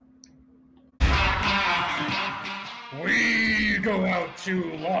We go out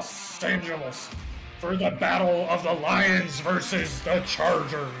to Los Angeles for the battle of the Lions versus the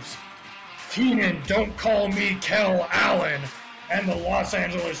Chargers. Keenan, don't call me Kel Allen, and the Los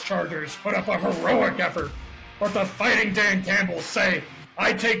Angeles Chargers put up a heroic effort, but the Fighting Dan Campbells say,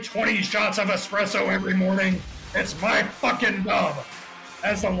 I take 20 shots of espresso every morning, it's my fucking dub,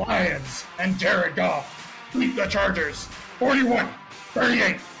 as the Lions and Jared Goff beat the Chargers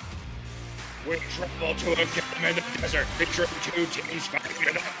 41-38. We travel to a game in the desert featuring two teams fighting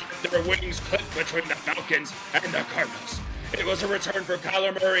it out. Their wings clipped between the Falcons and the Cardinals. It was a return for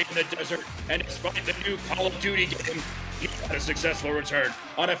Kyler Murray in the desert, and despite the new Call of Duty game, he had a successful return.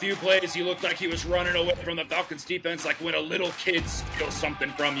 On a few plays, he looked like he was running away from the Falcons defense like when a little kid steals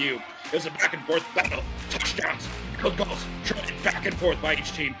something from you. It was a back-and-forth battle, touchdowns, field goals, traded back and forth by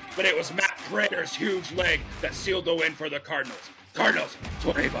each team, but it was Matt Prater's huge leg that sealed the win for the Cardinals. Cardinals,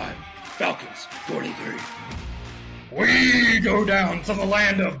 25. Falcons, 43. We go down to the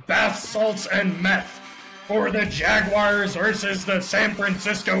land of bath salts and meth for the Jaguars versus the San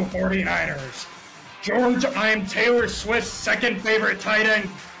Francisco 49ers. George, I'm Taylor Swift's second favorite tight end,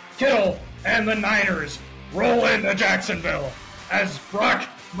 Kittle, and the Niners roll into Jacksonville. As Brock,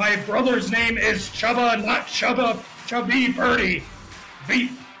 my brother's name is Chubba, not Chubba, Chubby Purdy, beat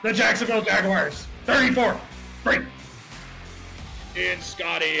the Jacksonville Jaguars 34-3. In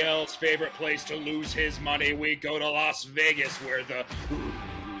Scotty L's favorite place to lose his money, we go to Las Vegas, where the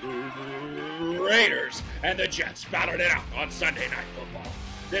Raiders and the Jets battled it out on Sunday Night Football.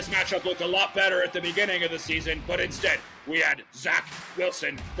 This matchup looked a lot better at the beginning of the season, but instead, we had Zach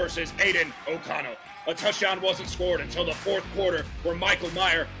Wilson versus Aiden O'Connell. A touchdown wasn't scored until the fourth quarter, where Michael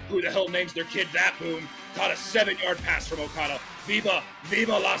Meyer, who the hell names their kid that boom, caught a 7-yard pass from O'Connell. Viva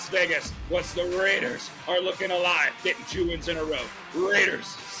Las Vegas, once the Raiders are looking alive, getting 2 wins in a row. Raiders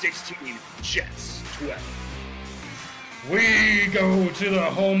 16, Jets 12. We go to the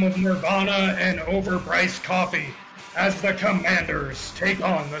home of Nirvana and overpriced coffee as the Commanders take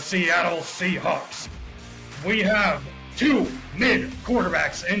on the Seattle Seahawks. We have two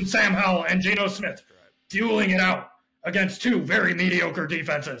mid-quarterbacks in Sam Howell and Geno Smith dueling it out against two very mediocre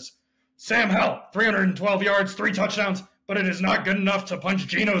defenses. Sam Howell, 312 yards, 3 touchdowns, but it is not good enough to punch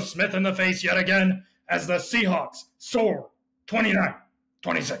Geno Smith in the face yet again as the Seahawks soar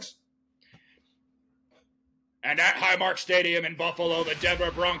 29-26. And at Highmark Stadium in Buffalo, the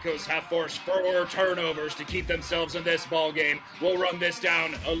Denver Broncos have forced 4 turnovers to keep themselves in this ball game. We'll run this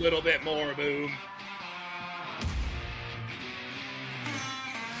down a little bit more, Boom.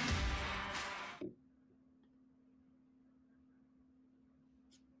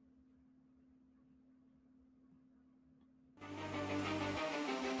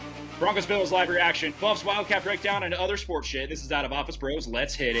 Broncos Bills live reaction, Buffs Wildcat breakdown, and other sports shit. This is Out of Office Bros.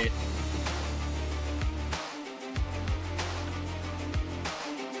 Let's hit it.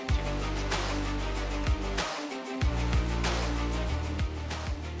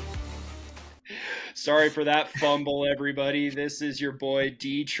 Sorry for that fumble, everybody. This is your boy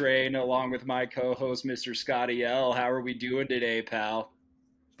D-Train, along with my co-host, Mr. Scotty L. How are we doing today, pal?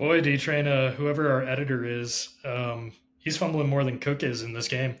 Boy, D-Train, whoever our editor is, he's fumbling more than Cook is in this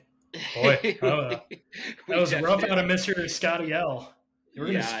game. Boy, that was rough out of Mr. Scotty L.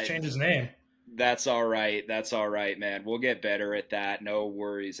 We're going to change his name. That's all right. That's all right, man. We'll get better at that. No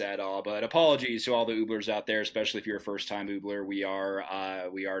worries at all. But apologies to all the Ublers out there, especially if you're a first-time Ubler. We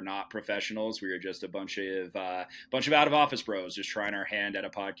are not professionals. We are just a bunch of out-of-office bros just trying our hand at a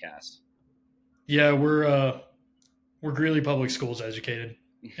podcast. Yeah, we're Greeley Public Schools educated.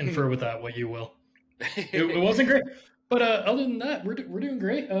 Infer with that what you will. It wasn't great. But other than that, we're doing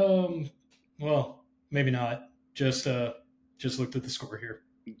great. Well, maybe not. Just looked at the score here.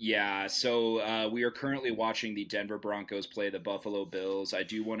 Yeah, so we are currently watching the Denver Broncos play the Buffalo Bills. I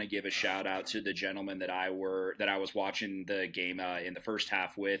do want to give a shout out to the gentleman that I was watching the game in the first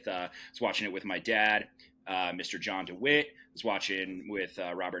half with. I was watching it with my dad, Mr. John DeWitt. I was watching with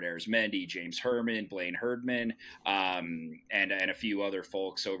Robert Arizmendi, James Herman, Blaine Herdman, and a few other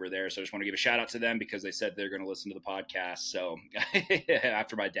folks over there. So I just want to give a shout out to them because they said they're going to listen to the podcast. So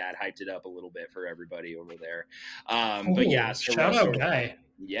after my dad hyped it up a little bit for everybody over there. But yeah, so shout out guy.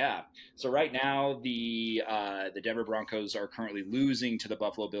 Yeah. So right now the Denver Broncos are currently losing to the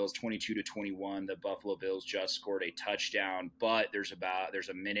Buffalo Bills 22-21. The Buffalo Bills just scored a touchdown, but there's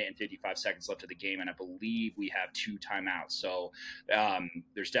a minute and 55 seconds left of the game, and I believe we have 2 timeouts. So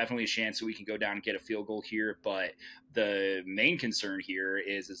there's definitely a chance that we can go down and get a field goal here. But the main concern here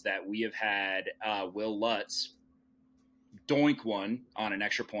is that we have had Will Lutz doink one on an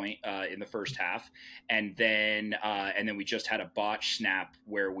extra point in the first half, and then we just had a botch snap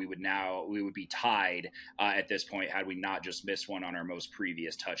where we would be tied at this point had we not just missed one on our most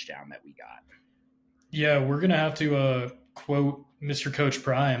previous touchdown that we got. Yeah, we're going to have to quote Mr. Coach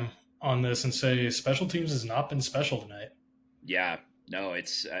Prime on this and say special teams has not been special tonight. Yeah. No,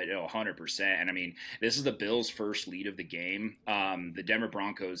 it's 100%. And I mean, this is the Bills' first lead of the game. The Denver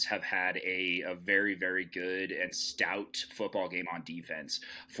Broncos have had a very, very good and stout football game on defense,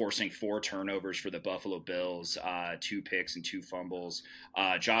 forcing 4 turnovers for the Buffalo Bills, 2 picks and 2 fumbles.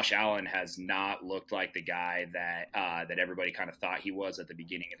 Josh Allen has not looked like the guy that everybody kind of thought he was at the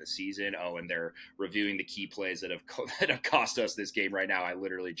beginning of the season. Oh, and they're reviewing the key plays that have cost us this game right now. I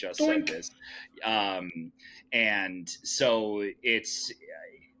literally just said this. And so it's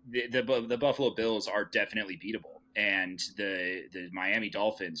the Buffalo Bills are definitely beatable, and the Miami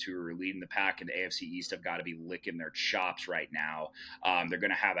Dolphins, who are leading the pack in the AFC East, have got to be licking their chops right now. They're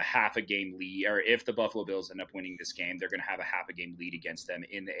going to have a half a game lead, or if the Buffalo Bills end up winning this game, they're going to have a half a game lead against them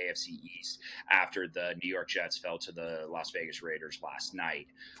in the AFC East after the New York Jets fell to the Las Vegas Raiders last night.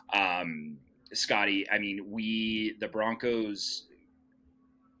 Scotty, I mean, the Broncos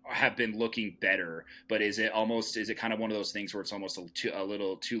have been looking better, but is it kind of one of those things where it's almost a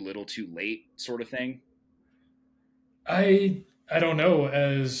little too late sort of thing? I don't know,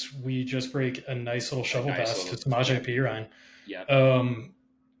 as we just break a nice little shovel pass to Samaje Perine. Yeah.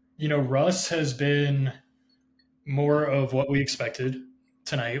 Russ has been more of what we expected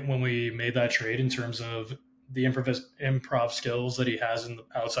tonight when we made that trade in terms of the improv skills that he has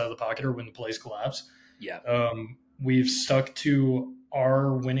outside of the pocket or when the plays collapse. Yeah. We've stuck to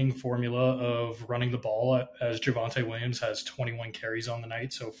our winning formula of running the ball, as Javonte Williams has 21 carries on the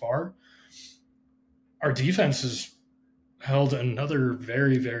night so far. Our defense has held another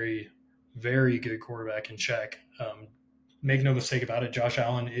very, very, very good quarterback in check. Make no mistake about it, Josh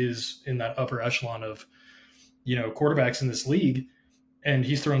Allen is in that upper echelon of, quarterbacks in this league, and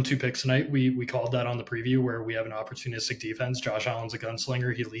he's thrown 2 picks tonight. We called that on the preview where we have an opportunistic defense. Josh Allen's a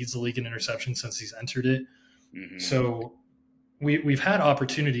gunslinger. He leads the league in interceptions since he's entered it. Mm-hmm. So we've had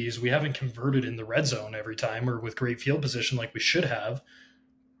opportunities. We haven't converted in the red zone every time or with great field position like we should have.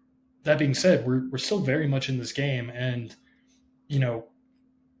 That being said, we're still very much in this game. And,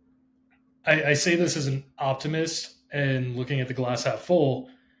 I say this as an optimist and looking at the glass half full.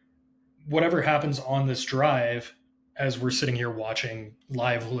 Whatever happens on this drive, as we're sitting here watching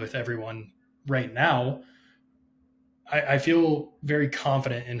live with everyone right now, I feel very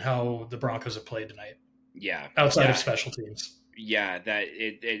confident in how the Broncos have played tonight. Yeah. Outside of special teams. Yeah, that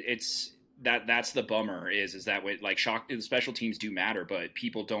that's the bummer is that the special teams do matter, but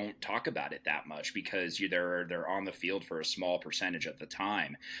people don't talk about it that much because they're on the field for a small percentage of the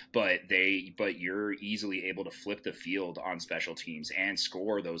time. But you're easily able to flip the field on special teams and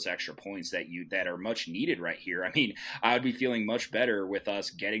score those extra points that are much needed right here. I mean, I would be feeling much better with us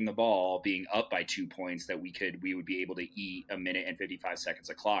getting the ball, being up by 2 points, that we would be able to eat a minute and 55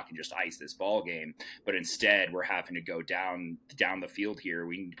 seconds of clock and just ice this ball game. But instead, we're having to go down the field here.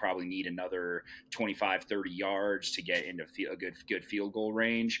 We probably need another 25, 30 yards to get into a good field goal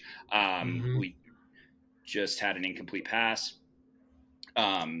range. We just had an incomplete pass. So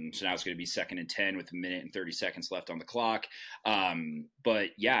now it's going to be 2nd and 10 with a minute and 30 seconds left on the clock. But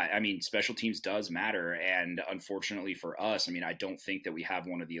yeah, I mean, special teams does matter. And unfortunately for us, I mean, I don't think that we have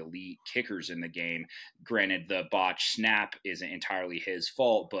one of the elite kickers in the game. Granted, the botch snap isn't entirely his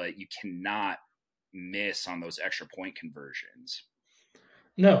fault, but you cannot miss on those extra point conversions.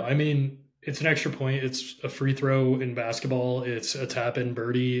 No, I mean, it's an extra point. It's a free throw in basketball. It's a tap in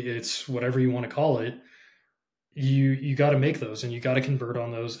birdie. It's whatever you want to call it. You got to make those and you got to convert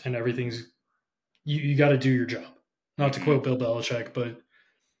on those, and you got to do your job. Not to quote Bill Belichick, but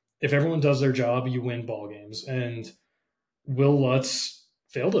if everyone does their job, you win ball games. And Will Lutz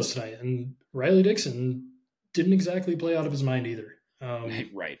failed us tonight, and Riley Dixon didn't exactly play out of his mind either.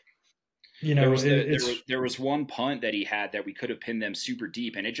 Right. There was one punt that he had that we could have pinned them super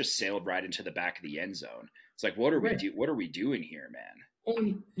deep, and it just sailed right into the back of the end zone. It's like, what are we doing here, man? Well,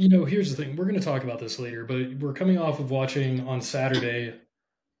 here's the thing. We're going to talk about this later, but we're coming off of watching on Saturday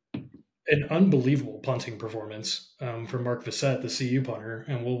an unbelievable punting performance from Mark Vissett, the CU punter,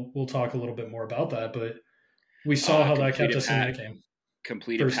 and we'll talk a little bit more about that. But we saw how that kept us in that game.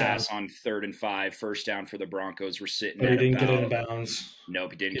 Completed pass on 3rd and 5, first down for the Broncos. We're sitting. But he didn't get in bounds.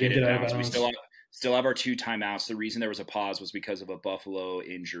 Nope, he didn't get in bounds. We still have our 2 timeouts. The reason there was a pause was because of a Buffalo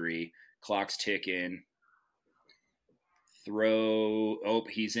injury. Clock's ticking. Throw. Oh,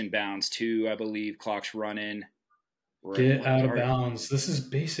 he's in bounds too, I believe. Clock's running. Get out of bounds. This is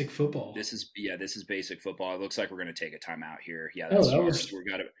basic football. This is basic football. It looks like we're going to take a timeout here. Yeah, Oh, that's smart.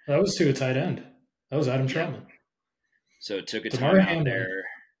 So that was to a tight end. That was Adam Troutman. So it took a timeout there.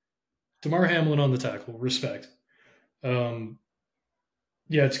 DeMar Hamlin on the tackle. Respect. Yeah,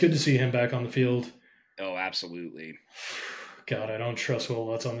 it's good to see him back on the field. Oh, absolutely. God, I don't trust Will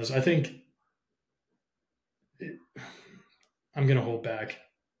Lutz on this. I think I'm going to hold back.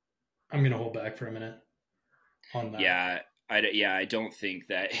 I'm going to hold back for a minute on that. I don't think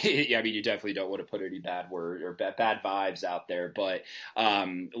that. I mean, you definitely don't want to put any bad word or bad vibes out there. But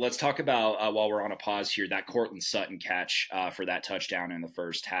let's talk about while we're on a pause here, that Cortland Sutton catch for that touchdown in the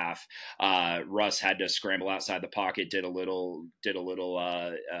first half. Russ had to scramble outside the pocket, did a little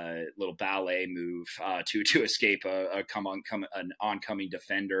ballet move to escape an oncoming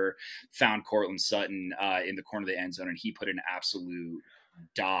defender. Found Cortland Sutton in the corner of the end zone, and he put an absolute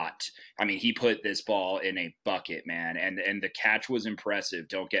dot. I mean, he put this ball in a bucket, man, and the catch was impressive.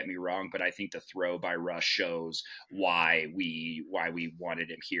 Don't get me wrong, but I think the throw by Russ shows why we wanted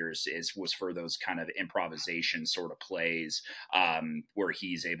him here was for those kind of improvisation sort of plays where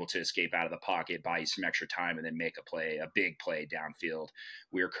he's able to escape out of the pocket, buy you some extra time, and then make a big play downfield.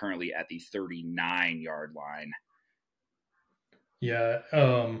 We are currently at the 39-yard line. Yeah.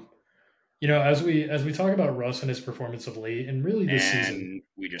 As we talk about Russ and his performance of late, and really this season,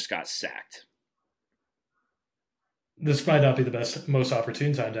 we just got sacked. This might not be the most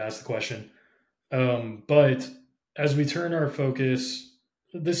opportune time to ask the question, but as we turn our focus,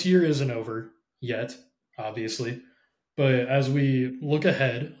 this year isn't over yet, obviously, but as we look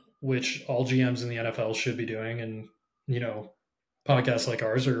ahead, which all GMs in the NFL should be doing, and podcasts like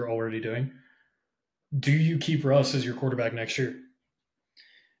ours are already doing, do you keep Russ as your quarterback next year?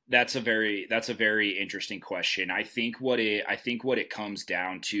 That's a very interesting question. I think what it comes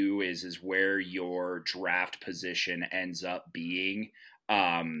down to is where your draft position ends up being,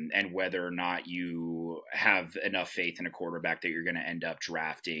 and whether or not you have enough faith in a quarterback that you're going to end up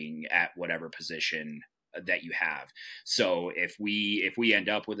drafting at whatever position that you have. So if we end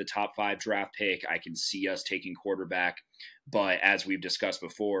up with a top 5 draft pick, I can see us taking quarterback. But as we've discussed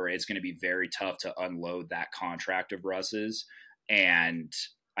before, it's going to be very tough to unload that contract of Russ's. And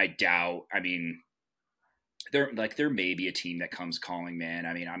I doubt, I mean, there may be a team that comes calling, man.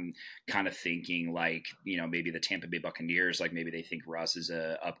 I mean, I'm kind of thinking maybe the Tampa Bay Buccaneers, maybe they think Russ is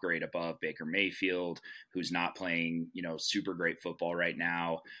a upgrade above Baker Mayfield, who's not playing, super great football right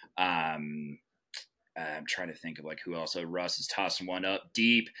now. I'm trying to think of who else. So Russ is tossing one up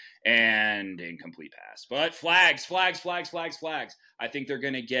deep and incomplete pass. But flags. I think they're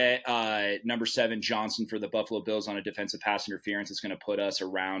going to get number 7 Johnson for the Buffalo Bills on a defensive pass interference. It's going to put us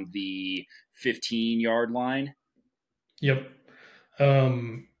around the 15-yard line. Yep.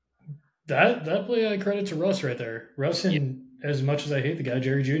 That play I credit to Russ right there. Russ, as much as I hate the guy,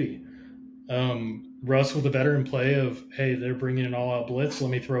 Jerry Jeudy. Russ with a veteran play of, hey, they're bringing an all-out blitz.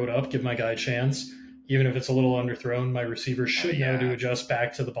 Let me throw it up, give my guy a chance. Even if it's a little underthrown, my receiver should know to adjust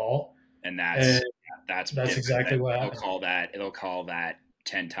back to the ball. And that's exactly what happened. It'll call that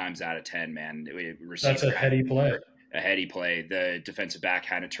 10 times out of 10, man. That's a heady play. A heady play. The defensive back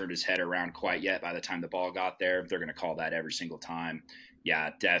hadn't turned his head around quite yet by the time the ball got there. They're going to call that every single time. Yeah,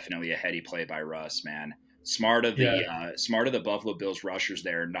 definitely a heady play by Russ, man. Smart of the Buffalo Bills rushers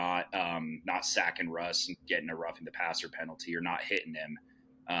there, not sacking Russ and getting a roughing the passer penalty or not hitting him.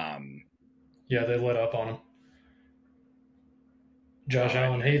 Yeah, they let up on him. Josh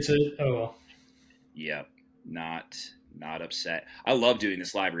Allen hates it. Oh well. Yep, not upset. I love doing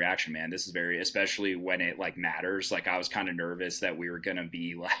this live reaction, man. This is especially when it matters. I was kind of nervous that we were gonna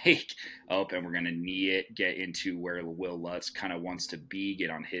be and we're gonna get into where Will Lutz kind of wants to be, get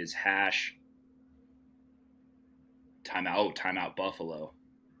on his hash. Timeout Buffalo.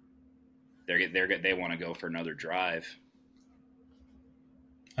 They want to go for another drive.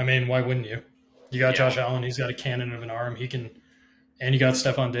 I mean, why wouldn't you? You got Josh Allen. He's got a cannon of an arm. And you got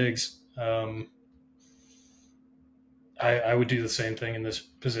Stephon Diggs. I would do the same thing in this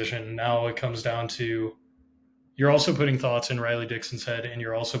position. Now it comes down to you're also putting thoughts in Riley Dixon's head, and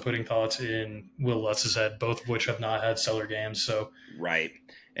you're also putting thoughts in Will Lutz's head, both of which have not had stellar games. So right.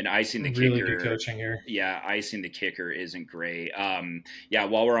 And icing the really kicker. Good coaching here. Yeah, icing the kicker isn't great.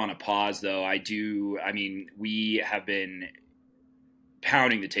 While we're on a pause, though, we have been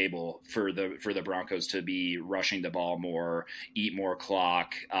pounding the table for the Broncos to be rushing the ball more, eat more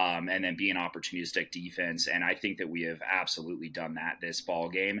clock, and then be an opportunistic defense. And I think that we have absolutely done that this ball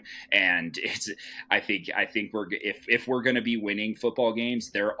game. And I think if we're going to be winning football games,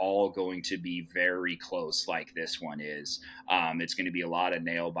 they're all going to be very close, like this one is. It's going to be a lot of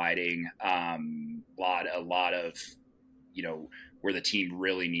nail biting, a lot of where the team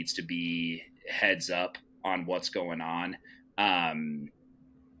really needs to be heads up on what's going on. And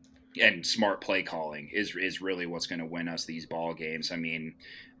smart play calling is really what's going to win us these ball games. I mean,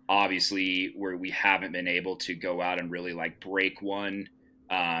 obviously where we haven't been able to go out and really like break one.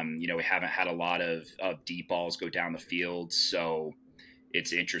 We haven't had a lot of deep balls go down the field. So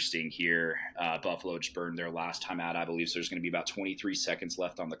it's interesting here. Buffalo just burned their last time out, I believe. So there's going to be about 23 seconds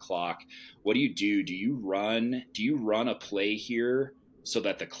left on the clock. What do? Do you run a play here so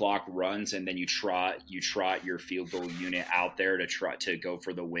that the clock runs and then you trot your field goal unit out there to go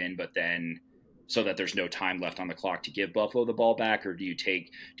for the win, but then so that there's no time left on the clock to give Buffalo the ball back? Or do you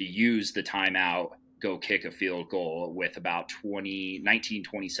use the timeout, go kick a field goal with about 20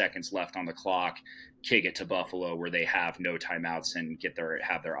 seconds left on the clock, kick it to Buffalo where they have no timeouts and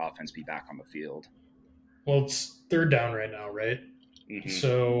have their offense be back on the field? Well, it's third down right now, right? Mm-hmm.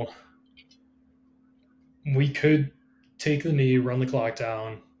 So we could take the knee, run the clock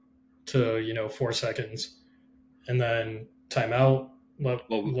down to 4 seconds, and then timeout.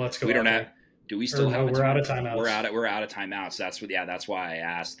 Let's go. We don't have. Do we still have? We're out of timeouts. We're out of timeouts. That's why I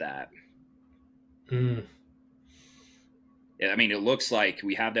asked that. Mm. I mean, it looks like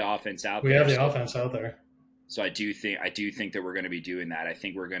we have the offense out there. We have the offense out there. So I do think that we're going to be doing that. I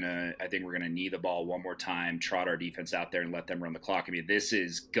think we're gonna knee the ball one more time, trot our defense out there, and let them run the clock. I mean, this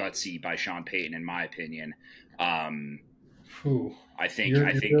is gutsy by Sean Payton, in my opinion. I think you're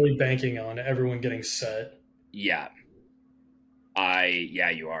really banking on everyone getting set. Yeah.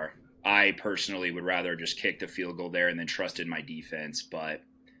 You are. I personally would rather just kick the field goal there and then trust in my defense, but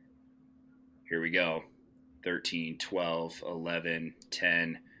here we go. 13, 12, 11,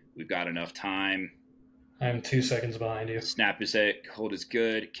 10. We've got enough time. I'm 2 seconds behind you. Snap is it. Hold is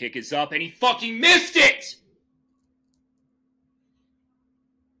good. Kick is up, and he fucking missed it!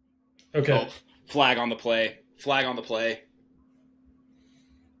 Okay. Oh, flag on the play.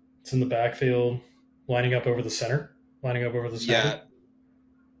 It's in the backfield, lining up over the center. Yeah.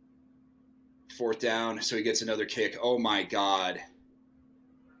 Fourth down, so he gets another kick. Oh, my God.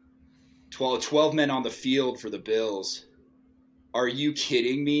 12 men on the field for the Bills. Are you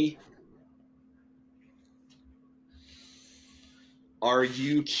kidding me? Are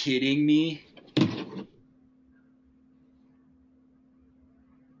you kidding me?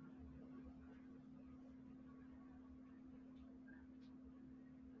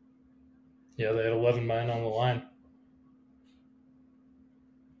 Yeah, they had 11 men on the line.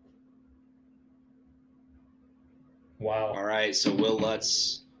 Wow. All right, so Will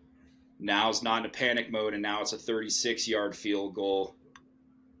Lutz now is not in a panic mode, and now it's a 36-yard field goal.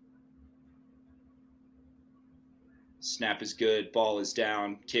 Snap is good. Ball is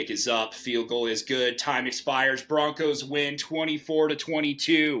down. Kick is up. Field goal is good. Time expires. Broncos win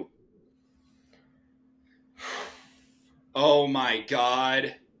 24-22. Oh, my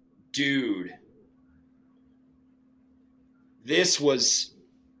God. Dude. This was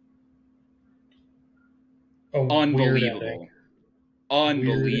unbelievable.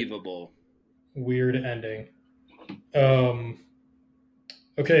 Unbelievable. Weird ending.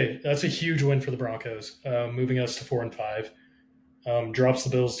 Okay, that's a huge win for the Broncos, moving us to 4-5. Drops the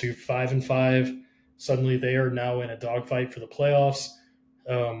Bills to 5-5. Suddenly, they are now in a dogfight for the playoffs.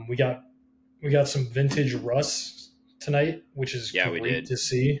 We got some vintage Russ tonight, which is great to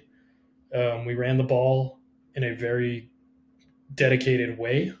see. We ran the ball in a very dedicated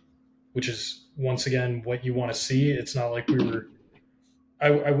way, which is once again what you want to see. It's not like we were.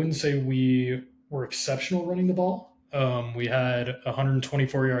 I wouldn't say we were exceptional running the ball. We had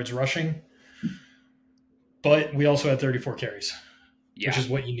 124 yards rushing, but we also had 34 carries, which is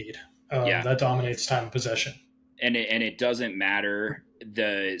what you need. That dominates time of possession. And it doesn't matter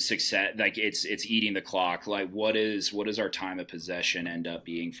the success, like it's eating the clock. Like what is our time of possession end up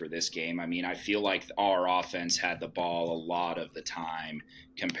being for this game? I mean, I feel like our offense had the ball a lot of the time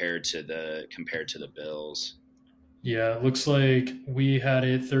compared to the Bills. Yeah, it looks like we had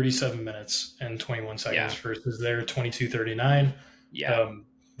it 37 minutes and 21 seconds versus their 22:39. Yeah.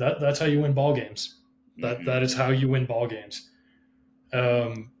 That's how you win ball games. That is how you win ball games.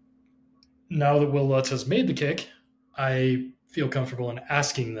 Now that Will Lutz has made the kick, I feel comfortable in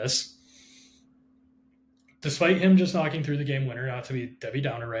asking this. Despite him just knocking through the game winner, not to be Debbie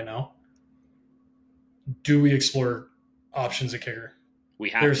Downer right now, do we explore options at kicker? We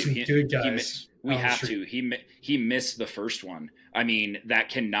have There's to. some good guys. We have to. He missed the first one. I mean, that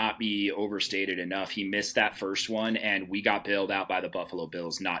cannot be overstated enough. He missed that first one, and we got bailed out by the Buffalo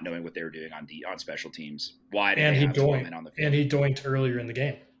Bills, not knowing what they were doing on special teams. Why did he doinked on the field? And he doinked earlier in the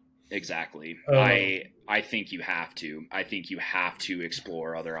game. Exactly. I think you have to. I think you have to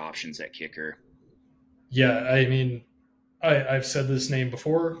explore other options at kicker. Yeah, I mean, I've said this name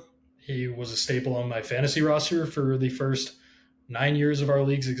before. He was a staple on my fantasy roster for the first 9 years of our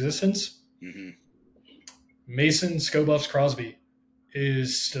league's existence. Mm-hmm. Mason Scobuffs Crosby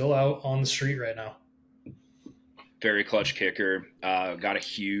is still out on the street right now. Very clutch kicker. Got a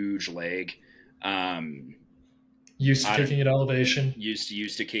huge leg. Used to kicking at elevation.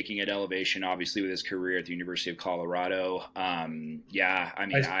 Used to kicking at elevation. Obviously, with his career at the University of Colorado. Yeah, I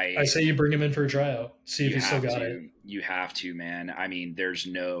mean, I say you bring him in for a tryout. See if he's still got it. You have to, man. I mean, there's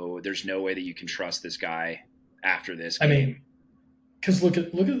no way that you can trust this guy after this game. I mean, because look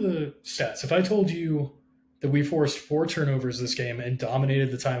at the stats. If I told you that we forced 4 turnovers this game and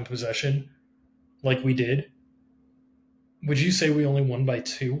dominated the time of possession like we did, would you say we only won by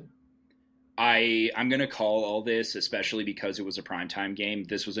 2? I'm going to call all this, especially because it was a primetime game.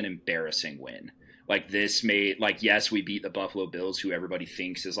 This was an embarrassing win. Like this made, like, yes, we beat the Buffalo Bills, who everybody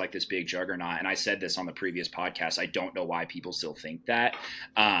thinks is like this big juggernaut. And I said this on the previous podcast. I don't know why people still think that.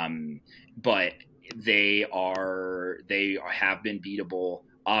 But they have been beatable,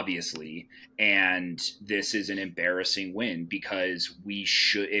 obviously. And this is an embarrassing win because we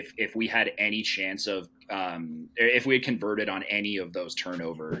should, if we had any chance of, if we had converted on any of those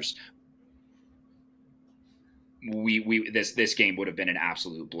turnovers, this game would have been an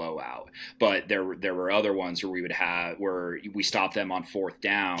absolute blowout. But there were other ones where we stopped them on 4th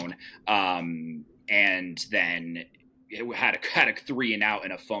down, and then it had a 3 and out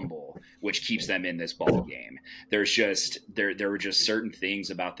and a fumble, which keeps them in this ball game. There were just certain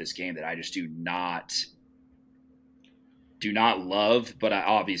things about this game that I just do not love, but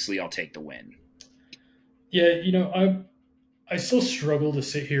obviously I'll take the win. Yeah, I still struggle to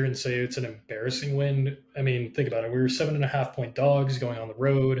sit here and say it's an embarrassing win. I mean, think about it. We were 7.5-point dogs going on the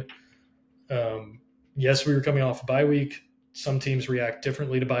road. Yes, we were coming off a bye week. Some teams react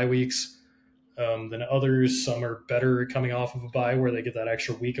differently to bye weeks than others. Some are better coming off of a bye where they get that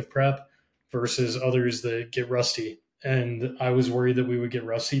extra week of prep versus others that get rusty. And I was worried that we would get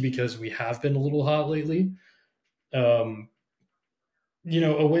rusty because we have been a little hot lately. A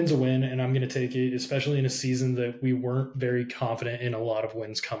win's a win, and I'm going to take it, especially in a season that we weren't very confident in a lot of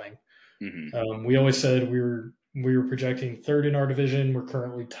wins coming. Mm-hmm. We always said we were projecting 3rd in our division. We're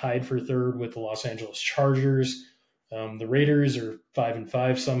currently tied for 3rd with the Los Angeles Chargers. The Raiders are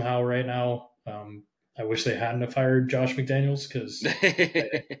 5-5 somehow right now. I wish they hadn't have fired Josh McDaniels because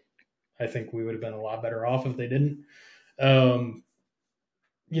I think we would have been a lot better off if they didn't. We're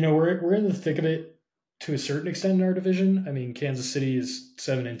in the thick of it to a certain extent in our division. I mean, Kansas City is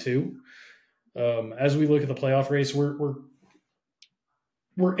 7-2. As we look at the playoff race, we're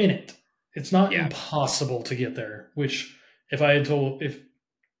in it. It's not impossible to get there, which if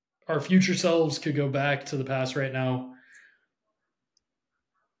our future selves could go back to the past right now,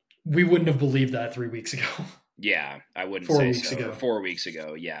 we wouldn't have believed that 3 weeks ago. Yeah, I wouldn't 4 say weeks so. ago. 4 weeks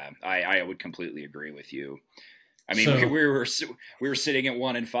ago, yeah. I would completely agree with you. I mean, we were sitting at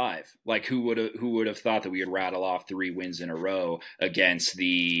 1-5. Like, who would have thought that we would rattle off 3 wins in a row against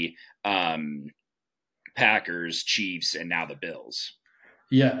the Packers, Chiefs, and now the Bills?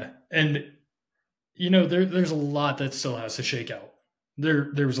 Yeah, and there's a lot that still has to shake out.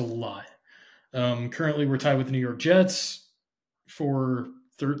 There's a lot. Currently, we're tied with the New York Jets for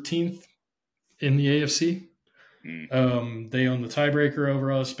 13th in the AFC. They own the tiebreaker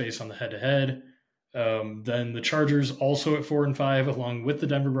over us based on the head-to-head. Then the Chargers also at 4-5, along with the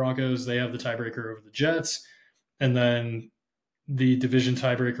Denver Broncos. They have the tiebreaker over the Jets. And then the division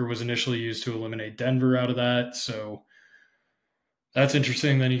tiebreaker was initially used to eliminate Denver out of that. So that's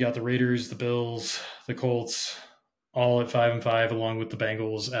interesting. Then you got the Raiders, the Bills, the Colts, all at 5-5, along with the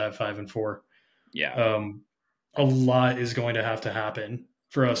Bengals at 5-4. Yeah. A lot is going to have to happen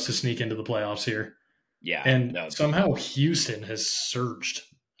for us to sneak into the playoffs here. Yeah. And somehow Houston has surged.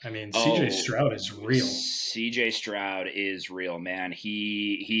 I mean, CJ Stroud is real. CJ Stroud is real, man.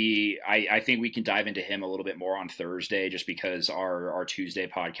 I think we can dive into him a little bit more on Thursday just because our Tuesday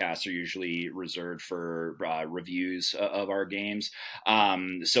podcasts are usually reserved for reviews of our games.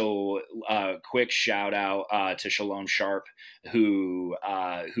 So quick shout out to Shalom Sharp, who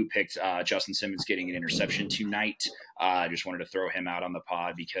picked Justin Simmons getting an interception tonight. I just wanted to throw him out on the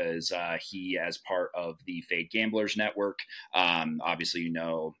pod because he, as part of the Fade Gamblers Network, obviously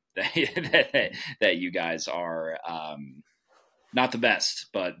that you guys are not the best,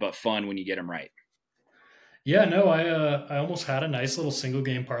 but fun when you get them right. Yeah, no, I almost had a nice little single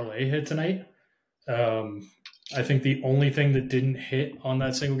game parlay hit tonight. I think the only thing that didn't hit on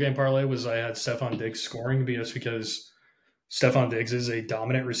that single game parlay was I had Stephon Diggs scoring because Stephon Diggs is a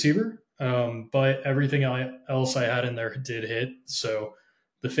dominant receiver. But everything else I had in there did hit. So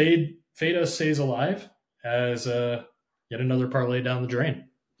the fade us stays alive as yet another parlay down the drain,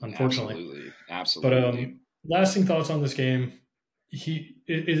 unfortunately. Absolutely. But lasting thoughts on this game, it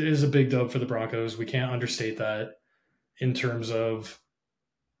is a big dub for the Broncos. We can't understate that in terms of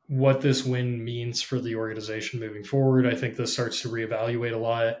what this win means for the organization moving forward. I think this starts to reevaluate a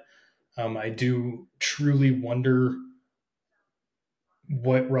lot. I do truly wonder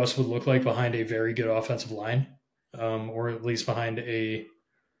what Russ would look like behind a very good offensive line, or at least behind a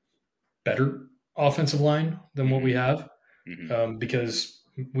better offensive line than what we have, because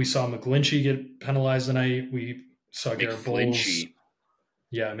we saw McGlinchey get penalized tonight. We saw Garrett Bowles.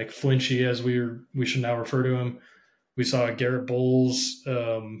 Yeah, McFlinchy, as we should now refer to him. We saw Garrett Bowles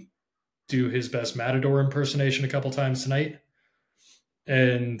do his best Matador impersonation a couple times tonight.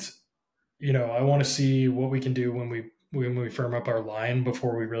 And, I want to see what we can do when we firm up our line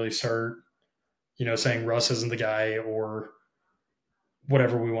before we really start, saying Russ isn't the guy or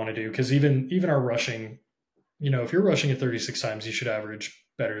whatever we want to do. Because even our rushing, if you're rushing it 36 times, you should average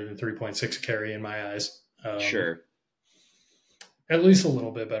better than 3.6 a carry in my eyes. Sure. At least a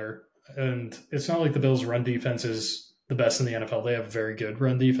little bit better. And it's not like the Bills' run defense is the best in the NFL. They have a very good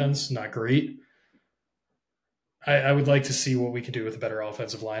run defense, not great. I would like to see what we can do with a better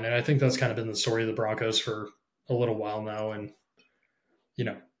offensive line. And I think that's kind of been the story of the Broncos for a little while now. And,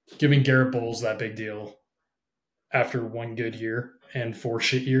 giving Garrett Bowles that big deal after one good year and 4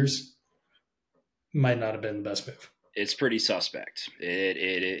 shit years might not have been the best move. It's pretty suspect. It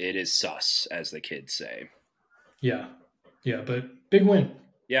is sus, as the kids say. Yeah, but big win.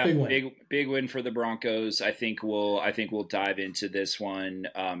 Yeah, big win for the Broncos. I think we'll dive into this one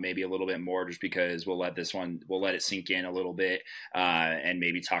maybe a little bit more, just because we'll let it sink in a little bit and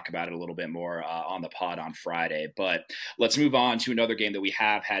maybe talk about it a little bit more on the pod on Friday. But let's move on to another game that we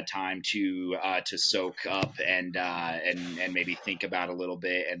have had time to soak up and maybe think about a little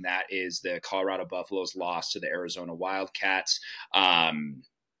bit, and that is the Colorado Buffaloes loss to the Arizona Wildcats. The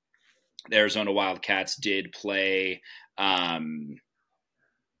Arizona Wildcats did play.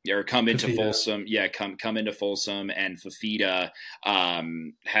 Or come into Fafita. Folsom. Yeah, come into Folsom, and Fafita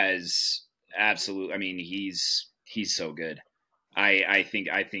has absolute. I mean, he's so good. I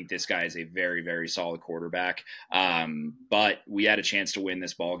think this guy is a very, very solid quarterback. But we had a chance to win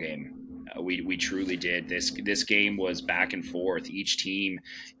this ball game. We truly did. This game was back and forth. Each team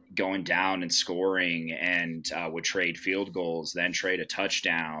going down and scoring, and would trade field goals, then trade a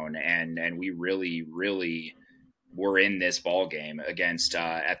touchdown, and we really were in this ball game against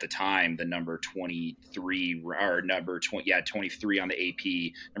at the time the number 23 or number 23 on the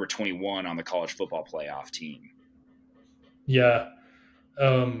AP, number 21 on the college football playoff team. Yeah,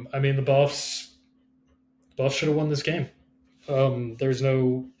 I mean the Buffs should have won this game. There's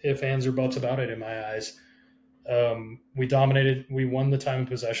no ifs, ands, or buts about it in my eyes. We dominated. We won the time of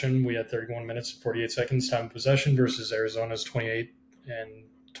possession. We had 31 minutes and 48 seconds time of possession versus Arizona's 28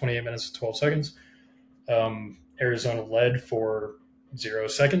 minutes and 12 seconds. Arizona led for 0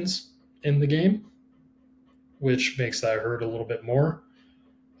 seconds in the game, which makes that hurt a little bit more.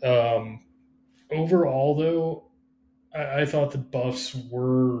 Overall, though, I thought the Buffs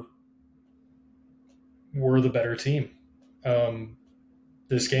were the better team.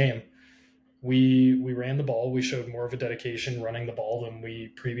 This game, we ran the ball. We showed more of a dedication running the ball than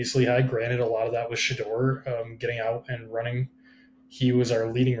we previously had. Granted, a lot of that was Shador getting out and running. He was our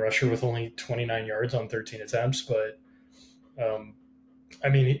leading rusher with only 29 yards on 13 attempts, but I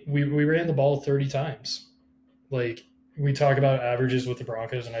mean, we ran the ball 30 times. Like, we talk about averages with the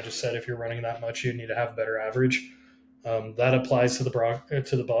Broncos, and I just said if you're running that much, you need to have a better average. That applies to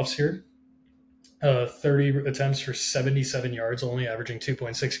the Buffs here. 30 attempts for 77 yards, only averaging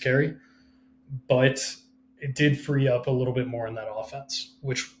 2.6 carry, but it did free up a little bit more in that offense,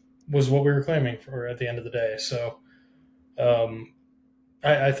 which was what we were claiming for at the end of the day. So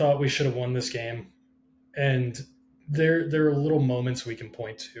I thought we should have won this game, and there are little moments we can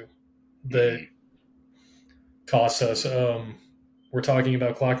point to that cost us. We're talking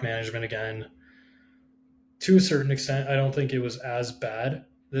about clock management again. To a certain extent, I don't think it was as bad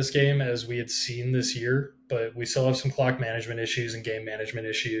this game as we had seen this year, but we still have some clock management issues and game management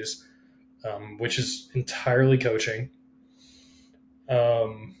issues, which is entirely coaching.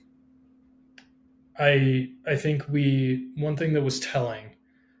 I think one thing that was telling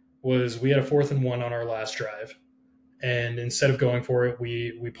was we had a 4th and 1 on our last drive, and instead of going for it,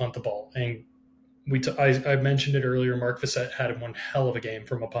 we punt the ball. And I mentioned it earlier. Mark Fassett had one hell of a game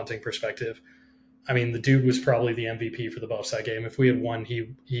from a punting perspective. I mean, the dude was probably the MVP for the Buffs that game. If we had won,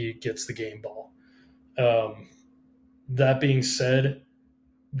 he gets the game ball. That being said,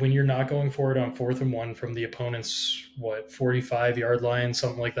 when you're not going for it on 4th and 1 from the opponent's 45-yard line,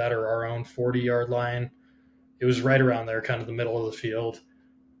 something like that, or our own 40-yard line, It was right around there, kind of the middle of the field.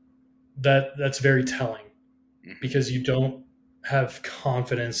 That's very telling because you don't have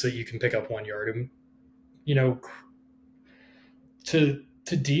confidence that you can pick up 1 yard. And, to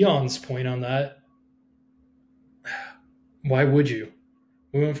Dion's point on that, why would you?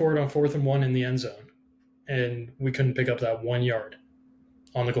 We went forward on 4th and 1 in the end zone, and we couldn't pick up that 1 yard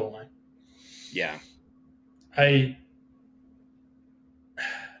on the goal line. Yeah.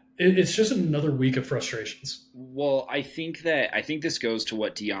 It's just another week of frustrations. Well, I think this goes to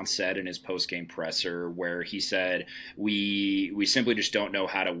what Dion said in his post-game presser, where he said we simply just don't know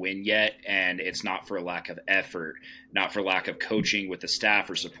how to win yet, and it's not for lack of effort, not for lack of coaching with the staff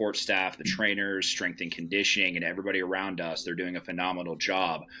or support staff, the trainers, strength and conditioning, and everybody around us. They're doing a phenomenal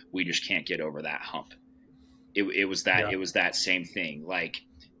job. We just can't get over that hump. It was that same thing. Like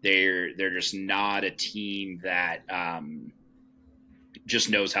they're just not a team that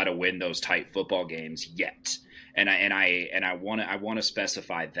just knows how to win those tight football games yet. And I want to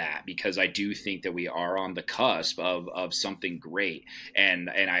specify that because I do think that we are on the cusp of something great, and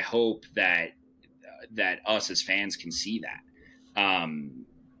I hope that us as fans can see that.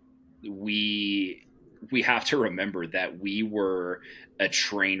 We have to remember that we were a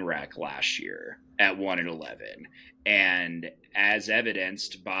train wreck last year at 1-11, and as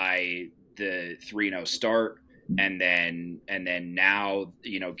evidenced by the 3-0 start. And then now,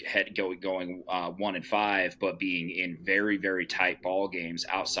 going 1-5, but being in very, very tight ball games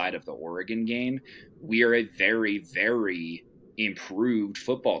outside of the Oregon game, we are a very, very improved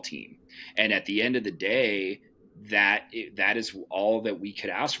football team. And at the end of the day, that is all that we could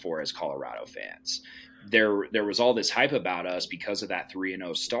ask for as Colorado fans. There was all this hype about us because of that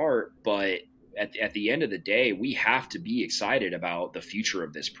 3-0 start, but at the end of the day, we have to be excited about the future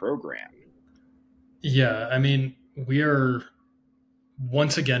of this program. Yeah, I mean, we are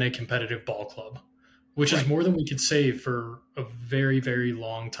once again a competitive ball club, which is more than we could say for a very, very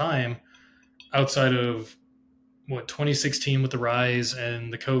long time outside of, 2016 with the rise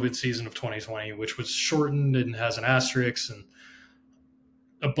and the COVID season of 2020, which was shortened and has an asterisk, and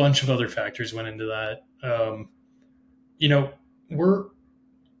a bunch of other factors went into that.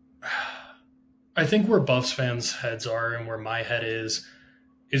 I think where Buffs fans' heads are and where my head is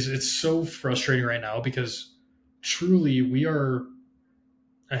it's so frustrating right now because truly we are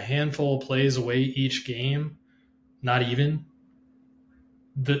a handful of plays away each game, not even,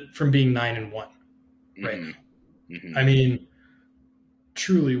 from being 9-1, right? Mm-hmm. I mean,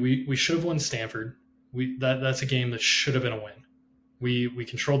 truly, we should have won Stanford. That's a game that should have been a win. We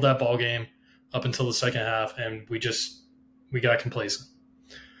controlled that ball game up until the second half, and we got complacent.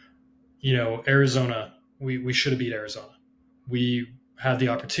 Arizona, we should have beat Arizona. We had the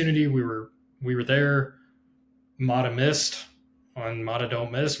opportunity. We were there. Mata missed. On Mata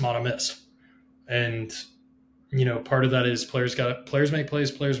don't miss. Mata missed. And part of that is players make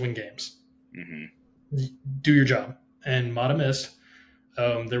plays. Players win games. Mm-hmm. Do your job. And Mata missed.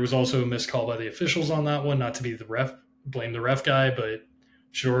 There was also a missed call by the officials on that one. Not to be blame the ref guy, but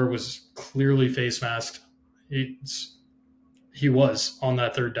Shore was clearly face masked. He was on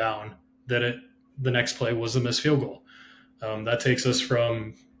that third down. The next play was a missed field goal. That takes us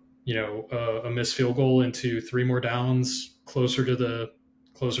from, a missed field goal into 3 more downs closer to the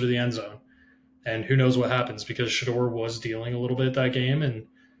end zone. And who knows what happens because Shador was dealing a little bit that game. And,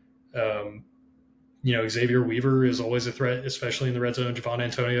 Xavier Weaver is always a threat, especially in the red zone. Javon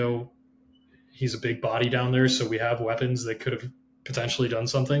Antonio, he's a big body down there. So we have weapons that could have potentially done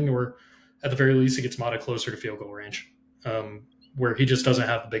something, or at the very least, it gets Mata closer to field goal range, where he just doesn't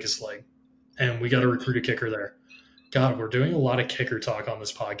have the biggest leg. And we got to recruit a kicker there. God, we're doing a lot of kicker talk on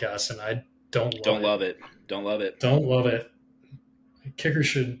this podcast, and I don't love it. Don't love it. Don't love it.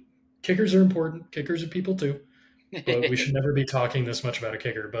 Kickers are important. Kickers are people too. But we should never be talking this much about a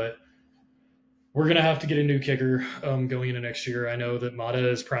kicker. But we're going to have to get a new kicker going into next year. I know that Mata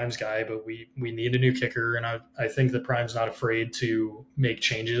is Prime's guy, but we need a new kicker, and I think that Prime's not afraid to make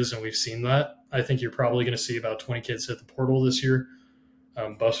changes, and we've seen that. I think you're probably going to see about 20 kids hit the portal this year.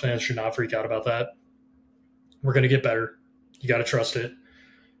 Buffs fans should not freak out about that. We're going to get better. You got to trust it.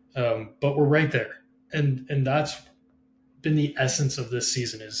 But we're right there. And that's been the essence of this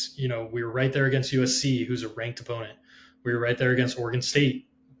season is, we were right there against USC, who's a ranked opponent. We were right there against Oregon State,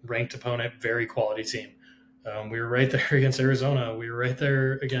 ranked opponent, very quality team. We were right there against Arizona. We were right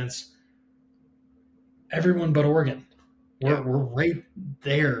there against everyone but Oregon. We're right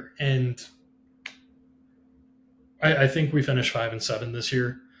there. And I think we finished 5-7 this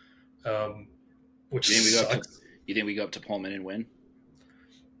year. Which you think we go up to Pullman and win?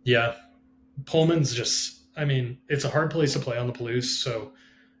 Yeah. Pullman's just, it's a hard place to play on the Palouse. So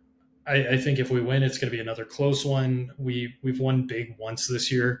I think if we win, it's going to be another close one. We've won big once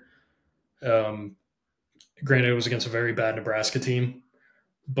this year. Um, Granted, it was against a very bad Nebraska team,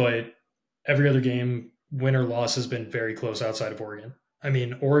 but every other game, win or loss, has been very close outside of Oregon. I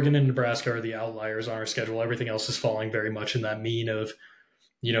mean, Oregon and Nebraska are the outliers on our schedule. Everything else is falling very much in that mean of,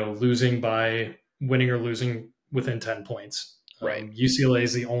 losing by winning or losing within 10 points. Right. UCLA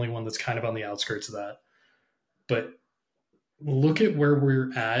is the only one that's kind of on the outskirts of that. But look at where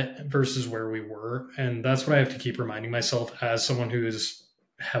we're at versus where we were. And that's what I have to keep reminding myself as someone who is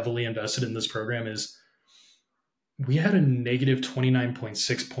heavily invested in this program is we had a negative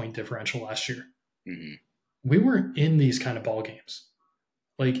 29.6 point differential last year. Mm-hmm. We weren't in these kind of ball games.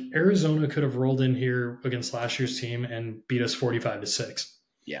 Like Arizona could have rolled in here against last year's team and beat us 45-6.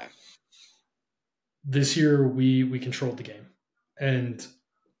 Yeah. This year we controlled the game. And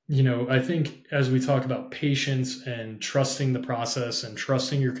I think as we talk about patience and trusting the process and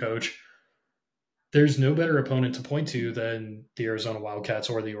trusting your coach, there's no better opponent to point to than the Arizona Wildcats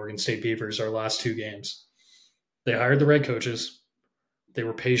or the Oregon State Beavers, our last two games. They hired the right coaches. They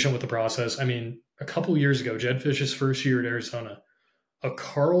were patient with the process. I mean, a couple years ago, Jed Fish's first year at Arizona, a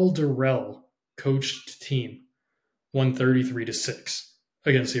Carl Durrell coached team won 33-6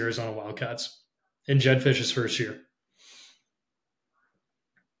 against the Arizona Wildcats in Jed Fish's first year.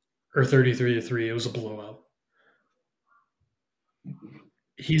 Or 33-3. It was a blowout.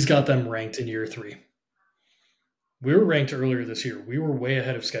 He's got them ranked in year 3. We were ranked earlier this year. We were way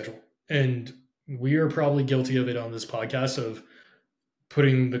ahead of schedule. And we are probably guilty of it on this podcast of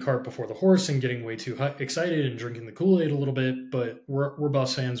putting the cart before the horse and getting way too excited and drinking the Kool-Aid a little bit. But we're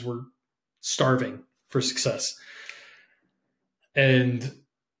Buffs fans. We're starving for success. And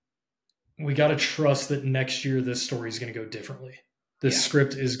we got to trust that next year this story is going to go differently. The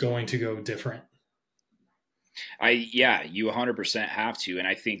script is going to go different. You 100% have to. And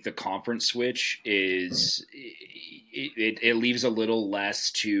I think the conference switch is it leaves a little less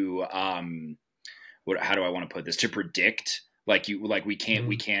to how do I want to put this, to predict. We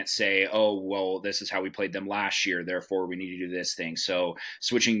can't say, oh, well, this is how we played them last year, therefore we need to do this thing. So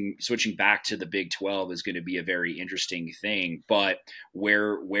switching back to the Big 12 is going to be a very interesting thing. But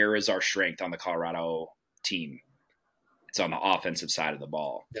where is our strength on the Colorado team? It's on the offensive side of the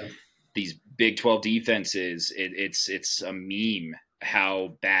ball. Yeah. These Big 12 defenses, it's a meme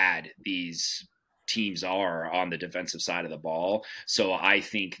how bad these teams are on the defensive side of the ball. So I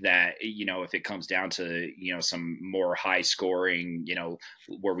think that, if it comes down to, some more high scoring,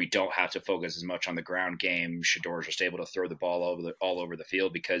 where we don't have to focus as much on the ground game, Shador's just able to throw the ball all over the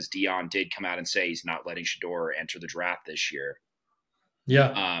field, because Dion did come out and say he's not letting Shador enter the draft this year.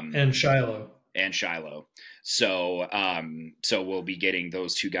 Yeah. And Shiloh. So we'll be getting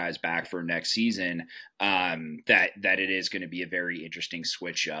those two guys back for next season. That it is going to be a very interesting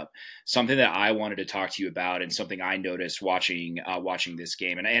switch up. Something that I wanted to talk to you about, and something I noticed watching this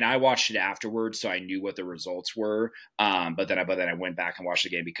game, and I watched it afterwards, so I knew what the results were. But then I went back and watched the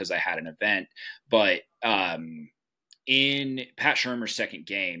game because I had an event. But in Pat Shurmur's second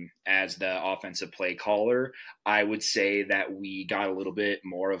game as the offensive play caller, I would say that we got a little bit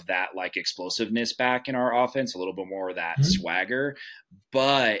more of that explosiveness back in our offense, a little bit more of that swagger,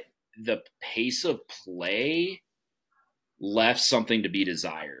 but the pace of play left something to be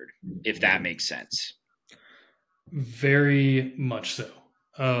desired, if that makes sense. Very much so.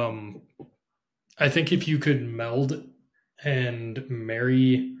 I think if you could meld and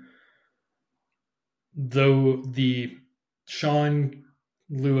marry though the Sean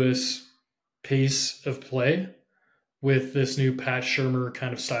Lewis pace of play with this new Pat Shurmur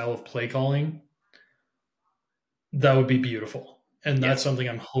kind of style of play calling, that would be beautiful. And that's something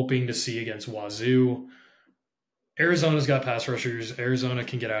I'm hoping to see against Wazoo. Arizona's got pass rushers. Arizona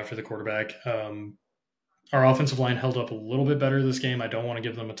can get after the quarterback. Our offensive line held up a little bit better this game. I don't want to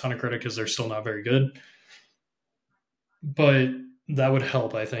give them a ton of credit because they're still not very good. But that would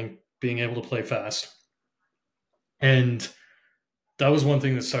help, I think, being able to play fast. And that was one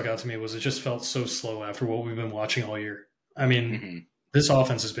thing that stuck out to me, was it just felt so slow after what we've been watching all year. I mean, this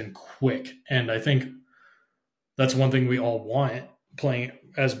offense has been quick. And I think that's one thing we all want playing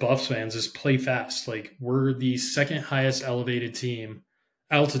as Buffs fans is play fast. Like, we're the second highest elevated team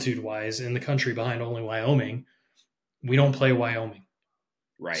altitude-wise in the country behind only Wyoming. We don't play Wyoming.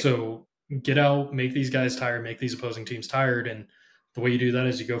 Right. So get out, make these guys tired, make these opposing teams tired. And the way you do that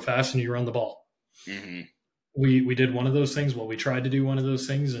is you go fast and you run the ball. Mm-hmm. We did one of those things. Well, we tried to do one of those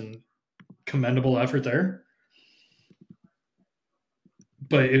things, and commendable effort there.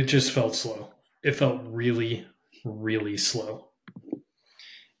 But it just felt slow. It felt really, really slow.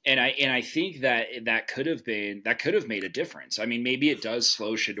 And I think that could have made a difference. I mean, maybe it does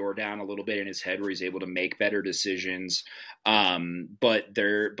slow Shador down a little bit in his head where he's able to make better decisions. But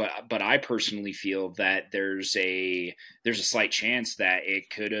I personally feel that there's a slight chance that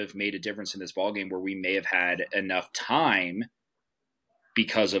it could have made a difference in this ballgame where we may have had enough time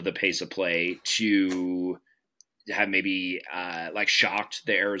because of the pace of play to have maybe like shocked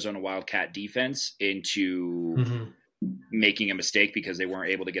the Arizona Wildcat defense into making a mistake because they weren't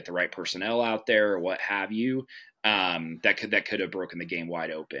able to get the right personnel out there or what have you. That could have broken the game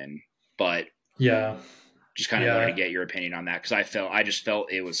wide open. But yeah, just kind of wanted to get your opinion on that, because I just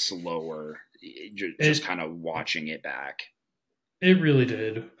felt it was slower just kind of watching it back. It really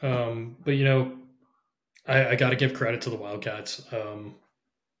did. But I got to give credit to the Wildcats.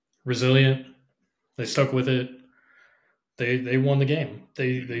 Resilient. They stuck with it. They won the game.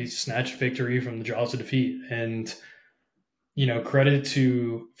 They snatched victory from the jaws of defeat. And, credit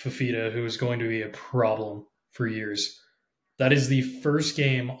to Fafita, who is going to be a problem for years. That is the first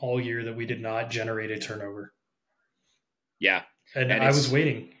game all year that we did not generate a turnover. Yeah. And I was